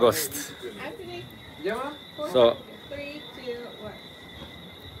mid-August. Anthony, Yeah, man. So, 3, 2, 1.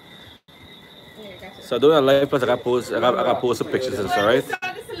 There, gotcha. so doing a live plus I got post some pictures and stuff, all right? Saw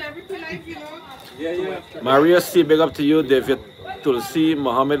the celebrity life, you know. Yeah. Maria C, big up to you. David Tulsi,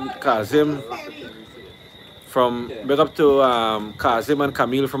 Mohammed Kazim from, big up to Kazim and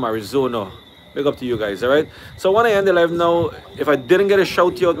Camille from Arizona. Big up to you guys, all right? So I want to end the live now. If I didn't get a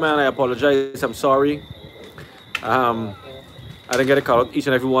shout out, man, I apologize. I'm sorry. I didn't get a call out each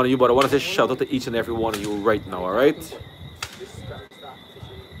and every one of you, but I want to say shout out to each and every one of you right now, all right?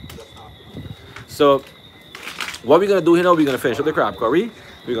 So what we're going to do here now, we're going to finish up the crab curry.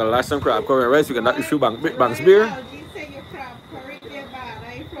 We're going to lash some crab curry and rice. We're going to knock a few banks beer.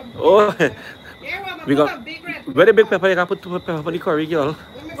 Oh, we got very big pepper. You can put pepper on the curry, girl.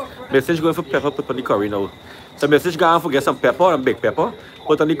 Message going for pepper, put on the curry now. So message going for get some pepper and big pepper,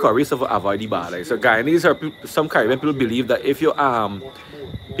 put on the curry so for avoid the bad. So Guyanese or some Caribbean people believe that if you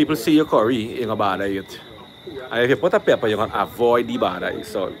people see your curry, you're gonna bad it. And if you put a pepper, you're gonna avoid the bad.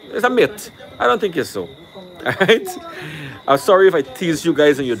 So it's a myth. I don't think it's so. Alright? I'm sorry if I tease you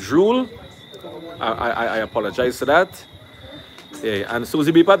guys and you drool. I apologize for that. Yeah, and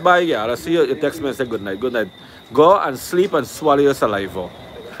Susie be pat by, yeah, I'll see you text me and say good night. Good night. Go and sleep and swallow your saliva.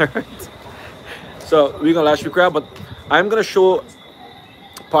 Alright? So we're gonna lash the crab, but I'm gonna show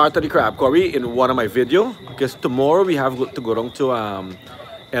part of the crab curry in one of my videos because tomorrow we have to go down to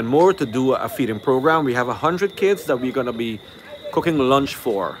and more to do a feeding program. We have 100 kids that we're gonna be cooking lunch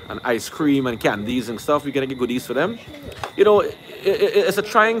for, and ice cream and candies and stuff. We're gonna get goodies for them. You know, it's a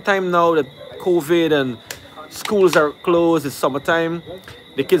trying time now that COVID and schools are closed. It's summertime.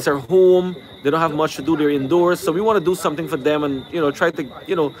 The kids are home. They don't have much to do. They're indoors. So we want to do something for them and, you know, try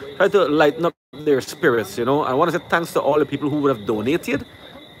to lighten up their spirits, you know. I want to say thanks to all the people who would have donated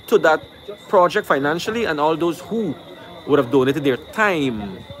to that project financially and all those who would have donated their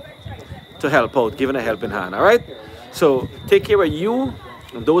time to help out, giving a helping hand, all right? So take care of you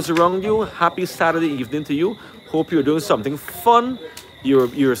and those around you. Happy Saturday evening to you. Hope you're doing something fun.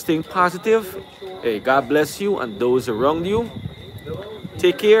 You're staying positive. Hey, God bless you and those around you.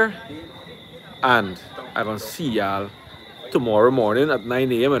 Take care. And I'm going to see y'all tomorrow morning at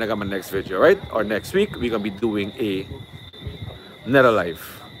 9 a.m. when I got my next video, right? Or next week, we're going to be doing another live.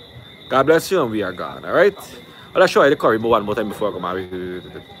 God bless you and we are gone, all right? Well, I'll show you the curry one more time before I come out.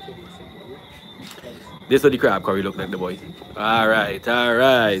 This is what the crab curry look like, the boy. All right.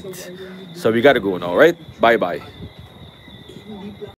 So we got to go now, right? Bye-bye.